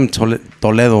 this Adam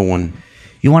Toledo one.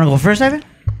 You want to go first, Ivan?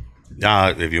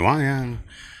 Yeah, if you want, yeah.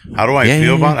 How do I Yeah,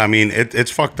 feel yeah, about it? I mean,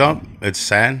 it's fucked up. It's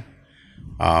sad.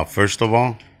 First of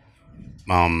all,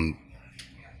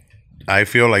 I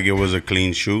feel like it was a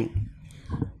clean shoot.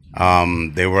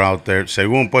 They were out there.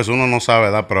 Según, pues uno no sabe,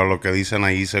 ¿verdad? Pero lo que dicen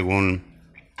ahí, según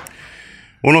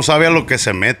uno sabe a lo que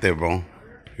se mete, bro.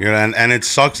 And it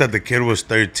sucks that the kid was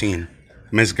 13.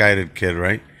 Misguided kid,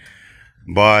 right?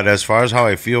 But as far as how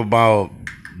I feel about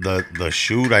the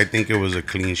shoot, I think it was a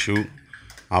clean shoot.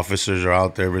 Officers are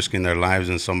out there risking their lives,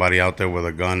 and somebody out there with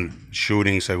a gun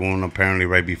shooting. Según apparently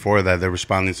right before that, they're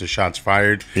responding to shots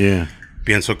fired. Yeah.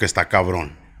 Pienso que está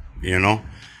cabrón.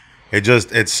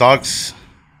 It sucks,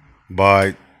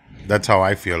 but that's how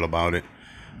I feel about it.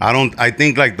 I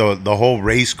think like the whole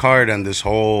race card and this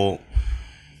whole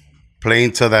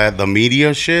playing to the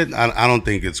media shit, I don't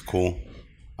think it's cool.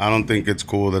 I don't think it's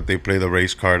cool that they play the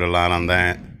race card a lot on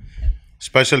that.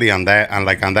 Especially on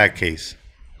that case.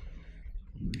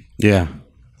 Yeah.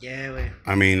 Yeah, güey.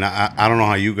 I mean, I don't know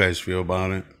how you guys feel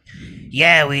about it.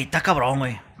 Yeah, güey, está cabrón,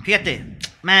 güey. Fíjate,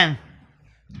 man.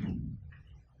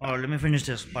 Oh, let me finish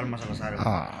this. Palmas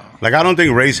Salazar. Like, I don't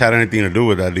think race had anything to do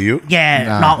with that, do you?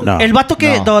 Yeah, No. no. No. El vato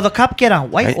que, No. the cop que era,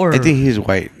 white or? I think he's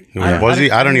white. Yeah. Was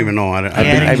he? I don't even know. I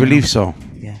Yeah. I believe so.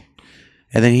 Yeah.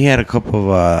 And then he had a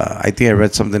couple of, I think I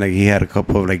read something like he had a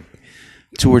couple of like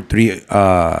 2 or 3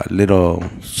 little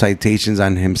citations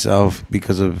on himself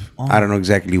because of, I don't know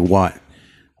exactly what.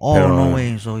 Oh, Pero no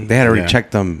way. So They had already Yeah.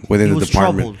 checked him within He the was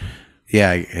department. troubled.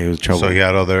 Yeah, he was trouble. So he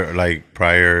had other like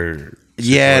prior.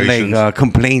 Yeah, situations. like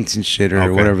complaints and shit or Okay.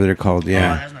 whatever they're called. Oh,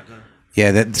 Yeah, that's not good.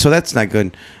 yeah. So that's not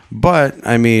good. But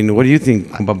I mean, what do you think,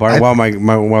 Babar? While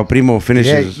while Primo Yeah,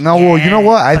 finishes, no, well, you know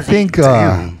what? I Yeah, think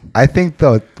damn.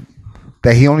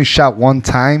 that he only shot one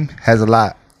time has a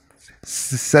lot.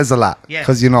 Says a lot. Yeah.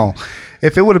 Because, you know,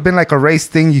 if it would have been like a race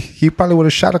thing, he probably would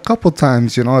have shot a couple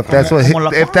times, you know, if that's what Como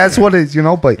la if that's what it is, you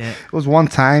know, but Yeah. it was one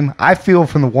time. I feel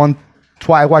from the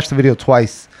I watched the video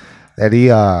twice that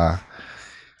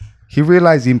he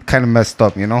realized he kind of messed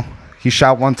up, you know. He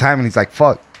shot one time and he's like,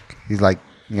 fuck. He's like,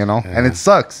 you know, and it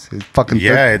sucks. It's fucking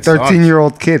Yeah, it sucks.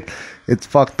 13-year-old kid. It's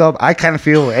fucked up. I kind of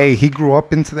feel, hey, he grew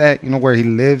up into that, you know, where he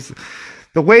lives.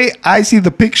 The way I see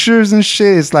the pictures and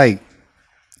shit, it's like,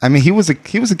 I mean, he was a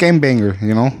game banger,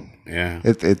 you know. Yeah.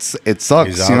 It He's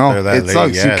sucks, out you know. there that It late.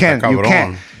 sucks. Yeah, está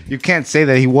cabrón. You can't say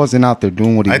that he wasn't out there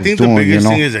doing what he I was think doing, the biggest you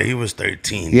know. thing is that he was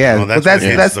 13. Yeah, You know, but what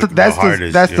hits the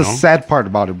hardest, that's you the know? sad part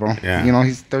about it, bro. Yeah. You know,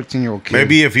 he's a 13-year-old kid.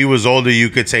 Maybe if he was older, you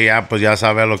could say, pues ya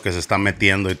sabe lo que se está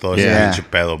metiendo y todo ese Yeah. pinche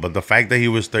pedo. But the fact that he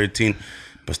was 13,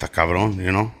 pues está cabrón,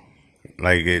 you know?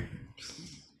 Like,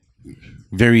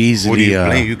 very who do easily. you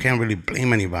blame? You can't really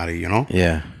blame anybody, you know?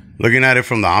 Yeah, Looking at it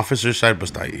from the officer's side,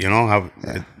 pues está, you know,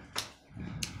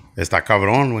 está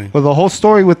cabrón, güey. Well, the whole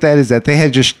story with that is that they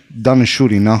had just done a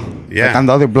shooting, no? Yeah. Like on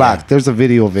the other block. There's a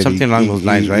video of it. Something along those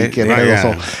lines, right? Yeah.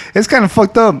 So it's kind of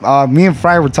fucked up. Me and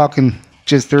Fry were talking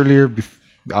just earlier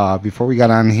before we got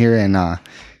on here, and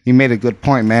he made a good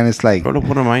point, man. It's like, Put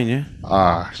on mine,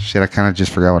 yeah. shit, I kind of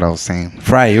just forgot what I was saying.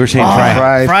 Fry, you were saying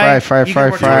Fry. Fry. You can work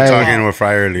We were Fry. talking with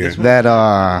Fry earlier. That,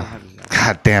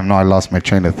 God damn, no, I lost my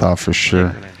train of thought for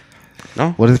sure.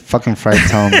 No? What did fucking Fry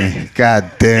tell me? God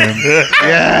damn.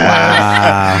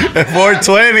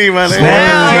 420, man.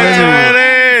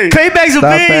 420. Payback's a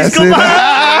Stop beast. passing. Come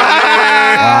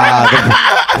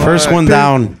on. First one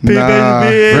down. Nah,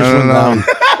 First one down.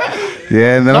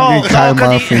 Yeah, and then No, I'm being kind no,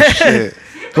 off 'cause and shit.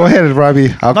 Go ahead, Robbie.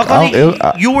 No,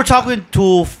 'cause you were talking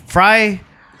to Fry.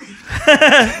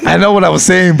 I know what I was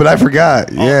saying, but I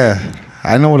forgot. Yeah,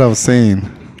 I know what I was saying.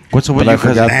 What's up with But I you,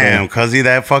 cousin? forgot. Damn, cuzzy,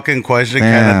 that fucking question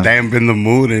Damn. kind of dampened the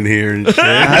mood in here and shit.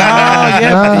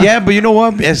 But you know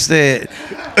what?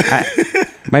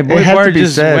 My boy It had to Bart be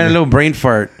just said. went a little brain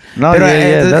fart. No, Pero,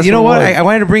 yeah, that's you know what what? it was. I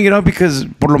wanted to bring it up because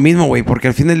por lo mismo, güey. Porque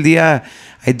al fin del día,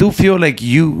 I do feel like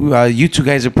you two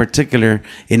guys in particular,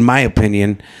 in my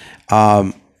opinion,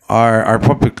 are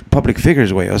public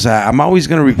figures, way. O sea, I'm always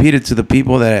gonna repeat it to the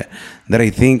people that I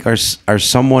think are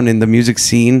someone in the music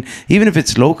scene, even if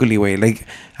it's locally, way. Like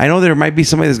I know there might be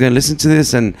somebody that's gonna listen to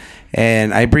this, and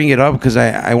I bring it up because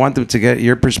I want them to get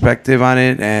your perspective on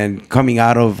it, and coming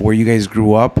out of where you guys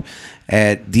grew up,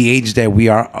 at the age that we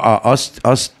are, us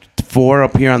four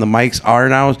up here on the mics are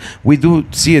now, we do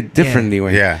see it differently,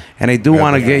 way. Yeah. And I do Yeah,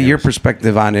 want to yeah, get yeah. your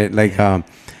perspective on it, like.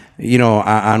 You know,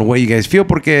 on what you guys feel,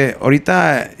 porque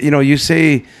ahorita, you know, you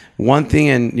say one thing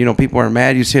and, you know, people are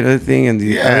mad, you say another thing and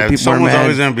the other Yeah, people are someone's mad.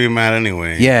 always gonna be mad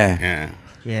anyway. Yeah. Yeah.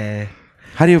 Yeah.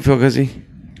 How do you feel, Guzzy?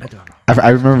 I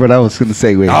remember what I was gonna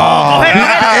say. Wait. Oh,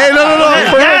 Hey, no,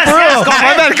 for real.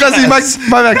 My bad, cousin.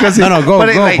 My bad, cousin. No, go,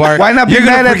 Bart. Why not be You're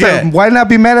gonna mad forget. Why not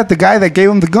be mad at the guy that gave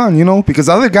him the gun? You know, because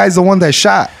the other guy's the one that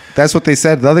shot. That's what they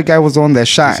said. The other guy was the one that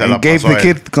shot Se la and gave pasó the él.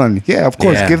 kid the gun. Yeah, of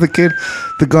course, Yeah. give the kid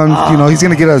the gun. You know, he's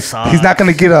gonna get he's not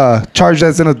gonna get charged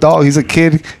as an adult. He's a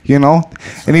kid. You know,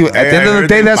 and he at the end of the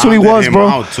day, that's what he was,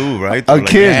 bro. Too, right? A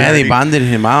kid. yeah, they bonded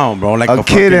him out, bro. Like A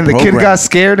kid, and the kid got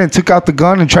scared and took out the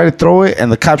gun and tried to throw it,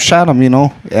 and the cop shot him. You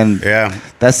know, and Yeah,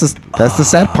 that's the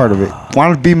sad part of it.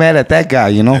 Want to be mad at that guy?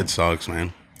 You know, it sucks,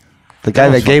 man. the guy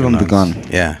that gave him the fucking gun.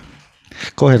 Yeah.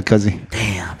 Go ahead, Cuzzy.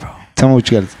 Damn, bro. Tell me what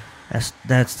you got. That's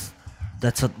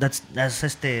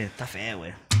está feo,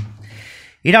 güey.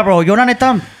 Mira, bro, yo la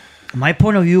neta, my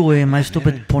point of view, güey, my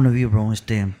stupid point of view, bro,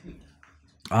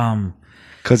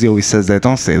 Cuzzy always says that.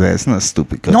 Don't say that. It's not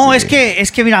stupid. Cuzzy. no, es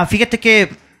que, mira, fíjate que,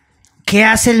 ¿qué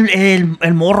hace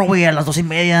el morro, güey, a las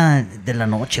 2:30 de la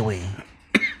noche, güey?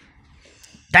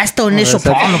 That's the initial that's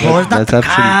problem, bro. It's not that's the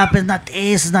absolutely- cop, it's not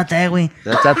this, it's not that, güey.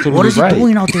 That's absolutely What is he right.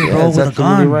 doing out there, Yeah, bro, that's with a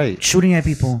absolutely gun, right. shooting at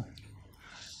people?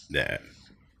 Yeah.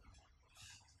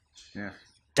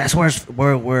 That's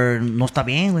where no está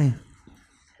bien, güey.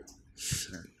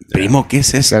 Primo, ¿qué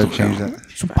es esto? Gotta change that.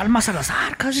 Son Palma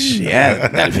Salazar, cousin. Yeah,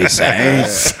 Delphi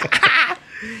says.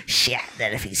 Shit,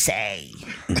 Delphi say.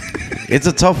 It's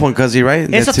a tough one, cuz,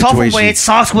 right? It's a tough one, güey. It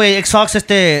sucks, güey. It sucks,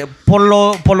 por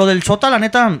lo del Chota, la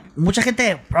neta, mucha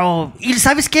gente, bro. Y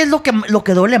 ¿sabes qué es lo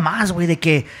que duele más, güey? De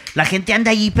que la gente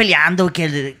anda ahí peleando,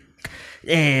 que,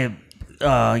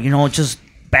 you know, just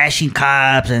bashing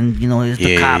cops and, you know, it's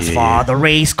the cops' fault, the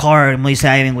race car, como dice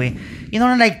Ivan, güey. You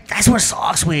know, like, that's where it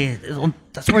sucks, güey.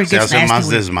 That's where it Se gets hace nasty, más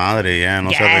güey. desmadre, ya. No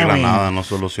se Yeah, arregla güey. nada, no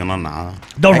soluciona nada.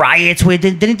 The riots, güey.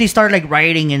 Didn't they start, like,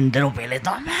 rioting in Little Village?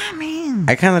 No, man.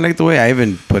 I kind of like the way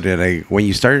Ivan put it. Like when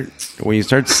you start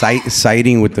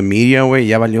siding with the media, way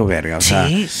ya valió verga. O sea,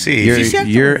 Sí. Sí. you're, Sí, cierto,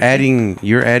 you're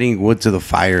güey. adding wood to the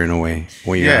fire in a way.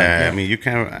 When you're Yeah, I mean, you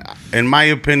can't. In my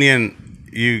opinion,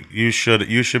 you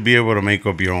should be able to make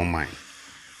up your own mind.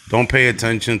 Don't pay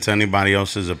attention to anybody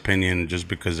else's opinion just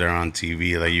because they're on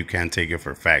TV. Like you can't take it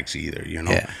for facts either. You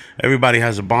know, Yeah. everybody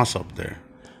has a boss up there,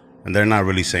 and they're not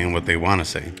really saying what they want to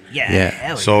say. Yeah.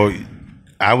 güey. So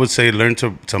I would say learn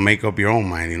to make up your own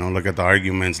mind. You know, look at the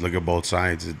arguments, look at both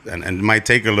sides, and it might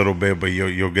take a little bit, but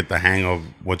you'll get the hang of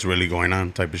what's really going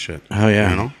on, type of shit. Oh, yeah.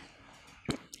 You know.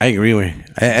 I agree with.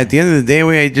 At the end of the day,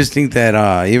 I just think that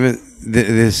even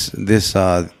this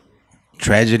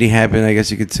tragedy happened, I guess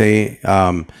you could say.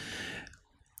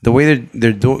 The way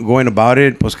they're going about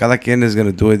it, pues cada quien is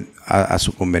gonna do it a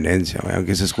su conveniencia,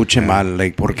 aunque se escuche mal,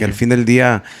 like porque al fin del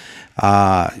día,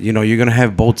 you know, you're gonna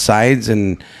have both sides,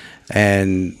 and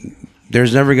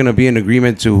there's never gonna be an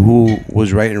agreement to who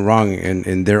was right and wrong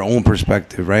in their own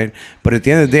perspective, right? But at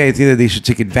the end of the day, I think that they should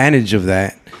take advantage of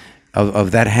that,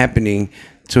 of that happening,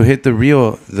 to hit the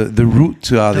real the root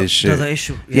to all this shit. The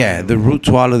issue. Yeah, the root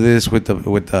to all of this with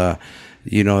the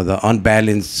you know, the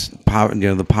unbalanced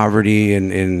the poverty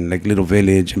in like Little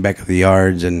Village and back of the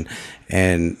yards and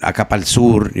acá pa'l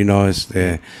sur, you know,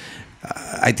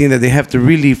 I think that they have to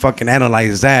really fucking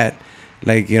analyze that,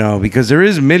 like, you know, because there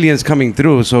is millions coming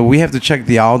through, so we have to check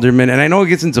the aldermen, and I know it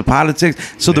gets into politics,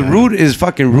 so the root is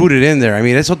fucking rooted in there. I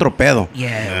mean, it's otro pedo.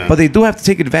 Yeah. But they do have to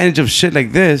take advantage of shit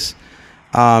like this,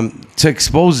 to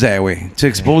expose that way, to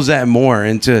expose that more,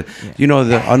 and to, you know,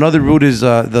 another route is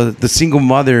the single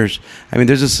mothers. I mean,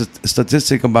 there's a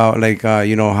statistic about, like,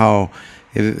 you know, how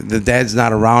if the dad's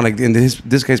not around, like in this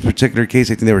guy's particular case,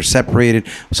 I think they were separated.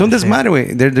 So this matter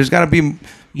way, there's got to be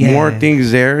more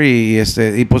things there,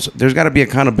 y pues, there's got to be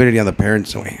accountability on the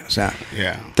parents, güey. O sea,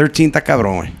 Yeah. 13 está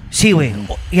cabrón, güey. Sí, güey.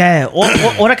 Yeah.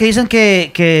 Ahora que dicen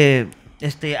que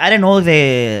I didn't know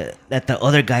that the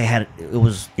other guy it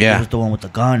was the one with the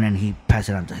gun, and he passed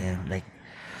it on to him. Like,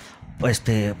 pues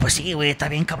sí, güey, está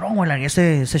bien cabrón, güey. Like,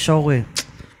 ese show, güey.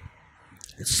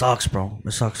 It sucks, bro.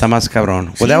 It sucks. Está más cabrón.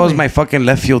 Well, Sí, that was güey. my fucking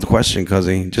left field question,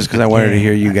 cousin. Just because I wanted to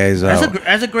hear you guys That's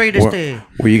a great, where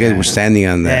you guys were standing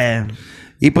on that. Yeah.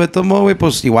 Y pues, de todo modo, güey,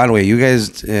 pues igual, güey. You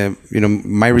guys, you know,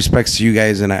 my respects to you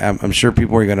guys, and I'm sure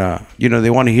people are gonna, you know, they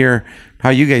want to hear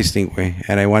how you guys think, güey.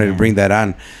 And I wanted to bring that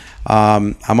on.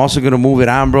 I'm also gonna move it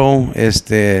on, bro.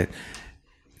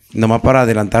 Nomás para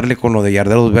adelantarle con lo de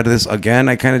Yarderos Verdes again,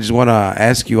 I kind of just want to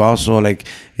ask you also, like,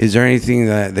 is there anything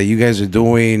that you guys are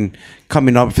doing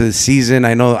coming up for the season?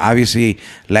 I know, obviously,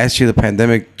 last year the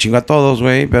pandemic chingó a todos,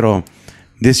 güey, pero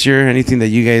this year, anything that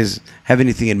you guys have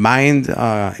anything in mind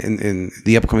in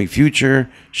the upcoming future,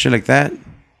 shit like that?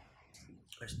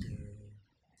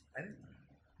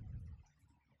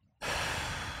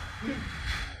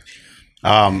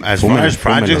 As far as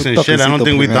projects and shit, I don't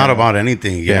think we thought about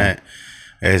anything yet.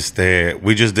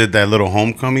 We just did that little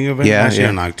homecoming event last year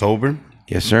in October.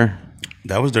 Yes, sir.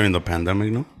 That was during the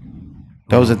pandemic, no?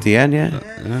 That was at the end, yeah?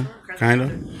 Yeah, kind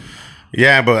of.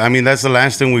 Yeah, but I mean, that's the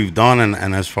last thing we've done.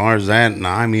 And as far as that,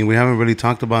 I mean, we haven't really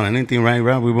talked about anything, right,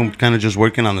 Rob? We've been kind of just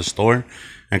working on the store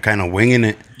and kind of winging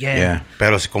it. Yeah.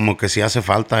 Pero como que si hace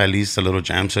falta at least a little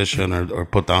jam session or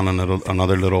put down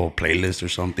another little playlist or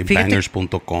something. Fíjate.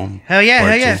 Bangers.com. Hell yeah.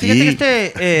 Purchase.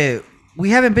 Fíjate que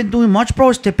we haven't been doing much,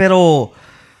 bro, pero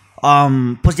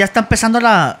pues ya está empezando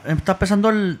la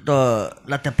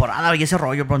temporada y ese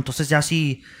rollo, bro. Entonces ya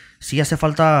sí hace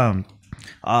falta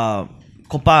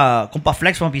compa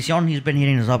Flex from Vision, he's been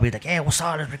hitting us up. He's like, hey, what's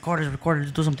up? Let's record,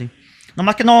 let's do something.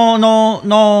 Nomás que no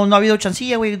ha habido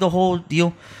chancilla, güey, the whole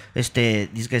deal.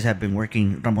 These guys have been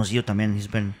working. Ramosillo también, he's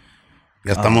been.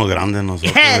 Ya estamos grandes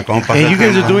nosotros. Yeah. compa. And you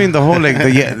guys are doing the whole, like,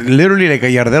 literally like a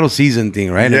Yardero season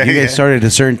thing, right? Like, you guys started at a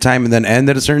certain time and then end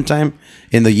at a certain time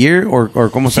in the year, or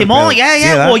como está el Simón, pedo? yeah. Sí,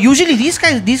 ¿verdad? Well, usually these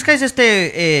guys, these guys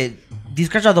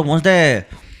are the ones that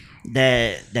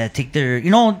take their, you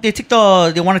know, they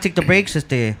want to take the breaks,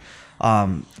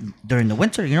 during the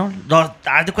winter, you know.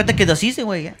 Haz de cuenta que the season,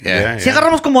 güey. Yeah, Sí yeah.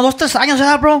 agarramos como 2-3 años,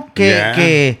 ¿verdad, bro?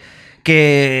 Que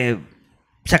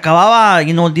se acababa,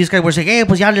 you know, these guys were saying, hey,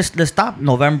 pues ya let's stop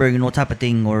November, you know, type of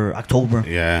thing, or October.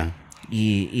 Yeah.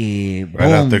 Y Right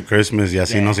boom. after Christmas y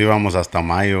así nos íbamos hasta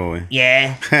mayo, güey.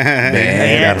 Yeah.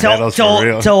 Yeah, Till Yarderos for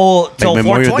real. 420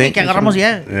 Memorial Day. que agarramos,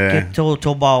 yeah. Yeah.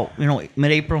 Till about, you know,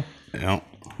 mid-April. Yeah.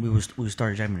 We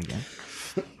started jamming again.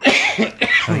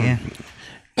 Oh, yeah.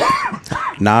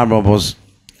 Nah, bro, pues,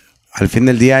 al fin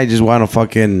del día, I just want to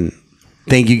fucking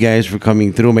thank you guys for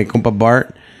coming through. Mi compa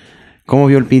Bart, ¿cómo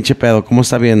vio el pinche pedo? ¿Cómo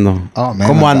está viendo? Oh, man.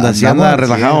 ¿Cómo anda? ¿Si anda Andamos,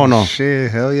 relajado yeah, o no?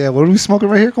 Shit, hell yeah. What are we smoking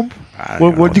right here, compa? I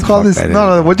don't know What do you what call the this? fuck that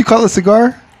No, is. what do you call a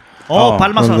cigar? Oh,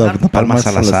 Palma The Salazar. Palma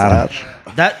Salazar.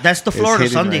 That's the Florida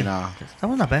hitting Sunday. right now. That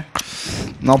was not bad.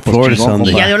 No, pues Florida chingón,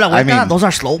 Sunday. Y ya dio la compa. I vuelta. mean, Those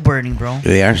are slow burning, bro.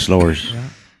 They are slowers.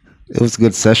 it was a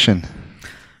good session.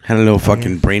 Had a little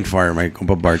fucking brain fart, my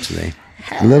compa Bart today.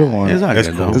 A little one. It's all That's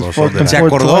good, cool, though. bro. It's So fucking Se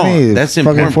acordó. 420. That's the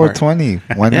fucking important part.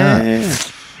 420. Why Yeah, not? yeah, yeah.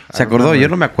 Se acordó. Yo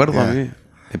no me acuerdo a mí.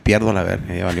 Me pierdo la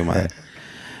verga. Ya valió madre.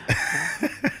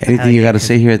 Anything you got to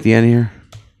say here at the end here?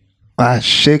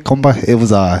 Shit, compa. It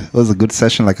was a good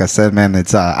session. Like I said, man.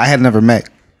 It's I had never met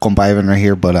compa Ivan right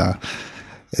here, but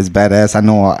it's badass. I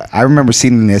know. I remember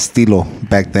seeing the Estilo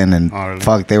back then, and Oh, really?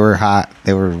 fuck, they were hot.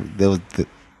 They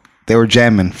were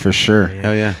jamming for sure.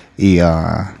 Hell yeah. Y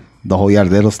the whole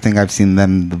Yarderos thing, I've seen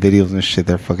them, the videos and shit.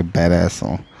 They're fucking badass.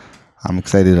 So I'm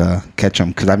excited to catch them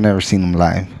because I've never seen them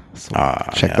live. So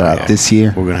check that yeah, out yeah. this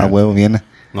year. We're gonna A have- huevo viene.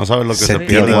 No sabes lo que Se se tiene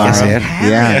pierde. que ¿verdad? hacer.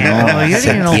 Yeah, no. Oh, you Se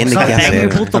didn't know. tiene que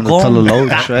hacer. On the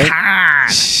Tulaloach, right?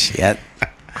 Shit.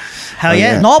 Hell Oh,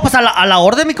 yeah. yeah. No, pues a la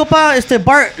orden, mi copa,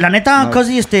 Bart, la neta,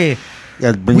 casi,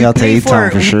 Yeah, bring we you out to play A-Town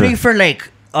for we sure. play for, like,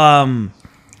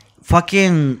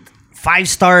 fucking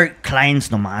 5-star clients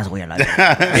nomás, güey, a la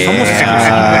verga. Somos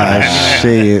así,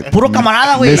 güey. Shit. Puro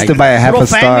camarada, güey. Missed it by a half Puro a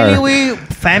star. family, güey.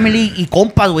 Family y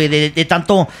compas, güey. De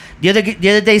tanto. The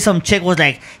other day, some chick was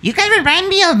like, you guys remind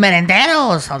me of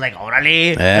merenderos. I was like,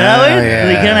 órale. ¿Verdad, güey? yeah.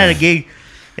 Le dijeron at a gig.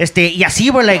 Y así,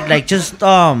 güey, like just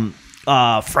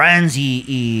friends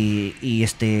y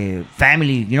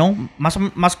family, you know,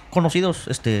 más conocidos,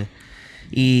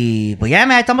 y pues ya,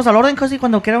 estamos al orden casi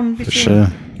cuando quiera un For sure.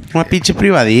 Una pinche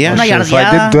privadía. Una So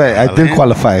I did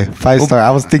qualify 5 star.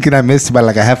 I was thinking I missed by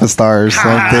like a half a star or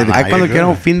something. Ay, cuando quiera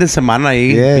un fin de semana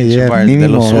ahí. Yeah, pinche yeah, Bart, de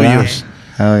mínimo, los ¿verdad? suyos.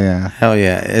 Hell yeah. Hell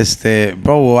yeah.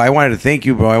 Bro, well, I wanted to thank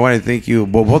you, bro. I wanted to thank you,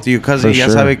 both of you, cuz For ya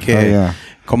sure. sabe que, Oh, yeah.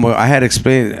 como I had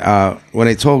explained, when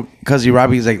I told Cuzzy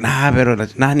Robbie, he's like, nah, pero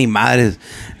nah, ni madres.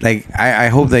 Like, I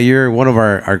hope that you're one of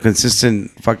our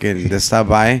consistent fucking that stop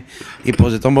by. Y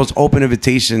pues, it's almost open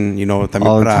invitation, you know, también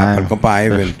All the para el time. compa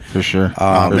Ivan. For sure.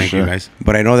 Oh, For thank you, sure. guys.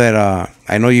 But I know that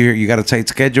I know you got a tight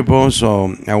schedule, bro.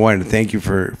 So I wanted to thank you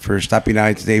for stopping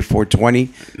by today, 420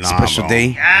 Nah, special bro.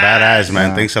 day. Badass,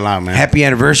 man. Thanks a lot, man. Happy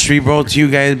anniversary, bro, to you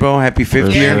guys, bro. Happy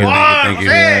 5th For year. sure. Thank you.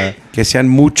 Yeah. Que sean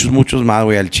muchos más,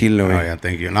 güey, al chile, Oh, güey. yeah,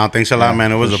 thank you. No, thanks a lot,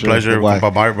 man. It was for a sure. pleasure. Goodbye.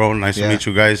 Compa Bart, bro. Nice Yeah, to meet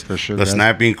you guys. for sure, The guys.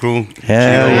 Snapping crew.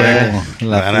 Hell Chido, yeah. güey.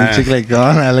 La Badass. pinche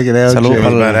clecona, look at that. Salud, shit. It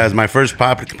was Hello. badass. My first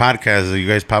podcast, you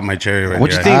guys popped my cherry right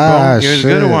What you there. think, bro? It was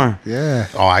good or what? Yeah.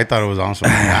 Oh, I thought it was awesome.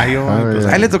 Ay, yo, pues,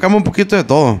 Ahí le tocamos un poquito de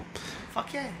todo.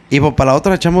 Fuck yeah. Y pues para la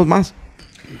otra echamos más.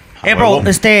 Hey, bro,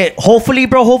 hopefully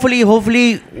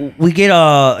we get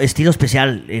a estilo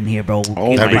especial in here, bro.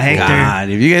 Oh That'd be my cool. God.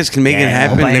 If you guys can make it Yeah,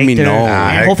 happen, compa let me Hector. know.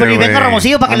 Ah, Hopefully Hector, venga güey.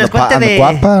 Ramosillo para que les cuente the de...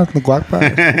 guapa.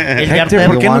 el Hector, Yardero.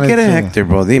 ¿por qué no wanted quiere to. Hector,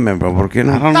 bro? Dime, bro. ¿Por qué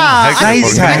no? I don't know. Nah, Hector, I-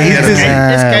 ¿por qué I- no I- quieres? I-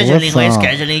 It's Ah, scheduling, güey, what's up?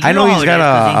 scheduling. I know You he's how got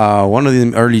it is, one of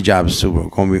the early jobs too, bro.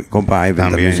 Compa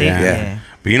Ivan. También, también. yeah.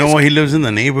 But you know what? He lives in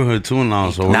the neighborhood too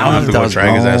now, so we're Now gonna have he to go does.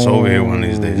 drag his ass Oh. over here one of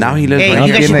these days. Now he lives Hey, right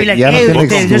you guys here. should be like, Ya no hey,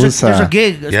 tiene there's a excusa.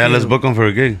 gig. Yeah, let's book him for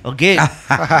a gig. A gig.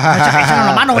 Échanos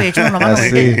la mano, güey. Échanos la mano, güey.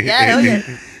 Así. Yeah, oye.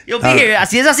 You'll be here.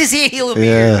 Así es, así sí. You'll be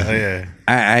here. Oh, Yeah.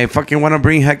 yeah. I fucking want to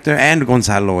bring Hector and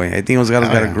Gonzalo, way. I think Gonzalo's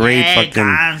got a great Hey, fucking...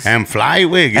 guys. And fly,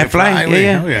 wig. And Fly, wig.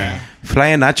 yeah. Hell yeah. Fly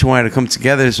and Nacho wanted to come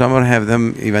together, so I'm going to have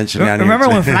them eventually on Remember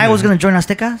here. when Fly was going to join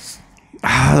Aztecas?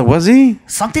 Was he?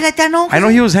 Something like that, no? I know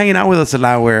he was hanging out with us a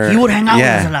lot where... He would hang out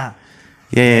yeah. with us a lot.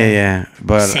 Yeah.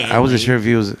 But Sí, I wasn't güey. sure if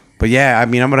he was... But yeah, I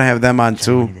mean, I'm going to have them on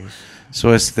too. So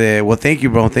well, thank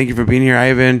you, bro. Thank you for being here,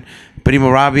 Ivan.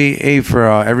 Primo Robbie, hey, for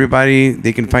everybody,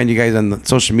 they can find you guys on the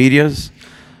social medias.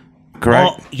 Correct?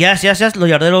 Oh, yes. Los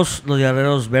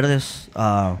Yarderos Verdes.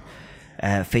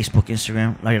 Facebook,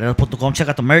 Instagram. Losyarderos.com. Check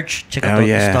out the merch. Check out Hell the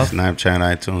yeah. stuff. Snapchat,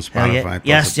 iTunes, Hell Spotify.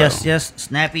 yeah. todo ese pedo. Yes.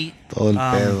 Snappy. Todo el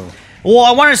pedo. Well,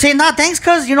 I want to say, thanks,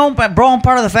 cuz, you know, bro, I'm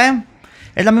part of the fam.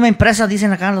 Es la misma empresa,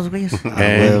 dicen acá los güeyes. A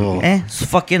huevo. So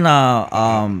fucking,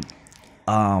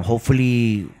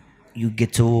 hopefully you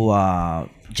get to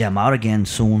jam out again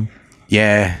soon.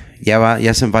 Yeah,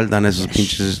 ya se faltan esos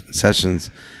pinches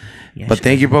sessions. Yeah, But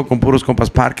thank you, bro, con Puros Compas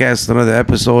Podcast, another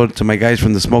episode. To my guys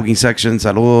from the smoking section,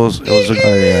 saludos.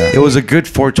 It was a good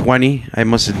 420, I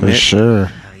must admit. For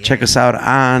sure. Check us out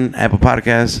on Apple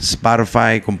Podcasts,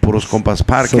 Spotify, con Puros Compas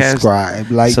Podcast.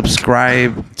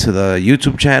 Subscribe to the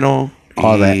YouTube channel,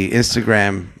 All that.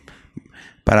 Instagram.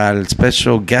 Para el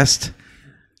special guest,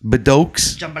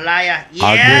 Bedokes. Jambalaya.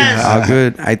 All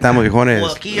good. Ahí estamos, viejones.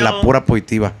 Huequillo. La pura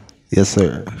positiva. Yes,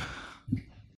 sir.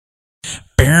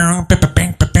 Bow, bow,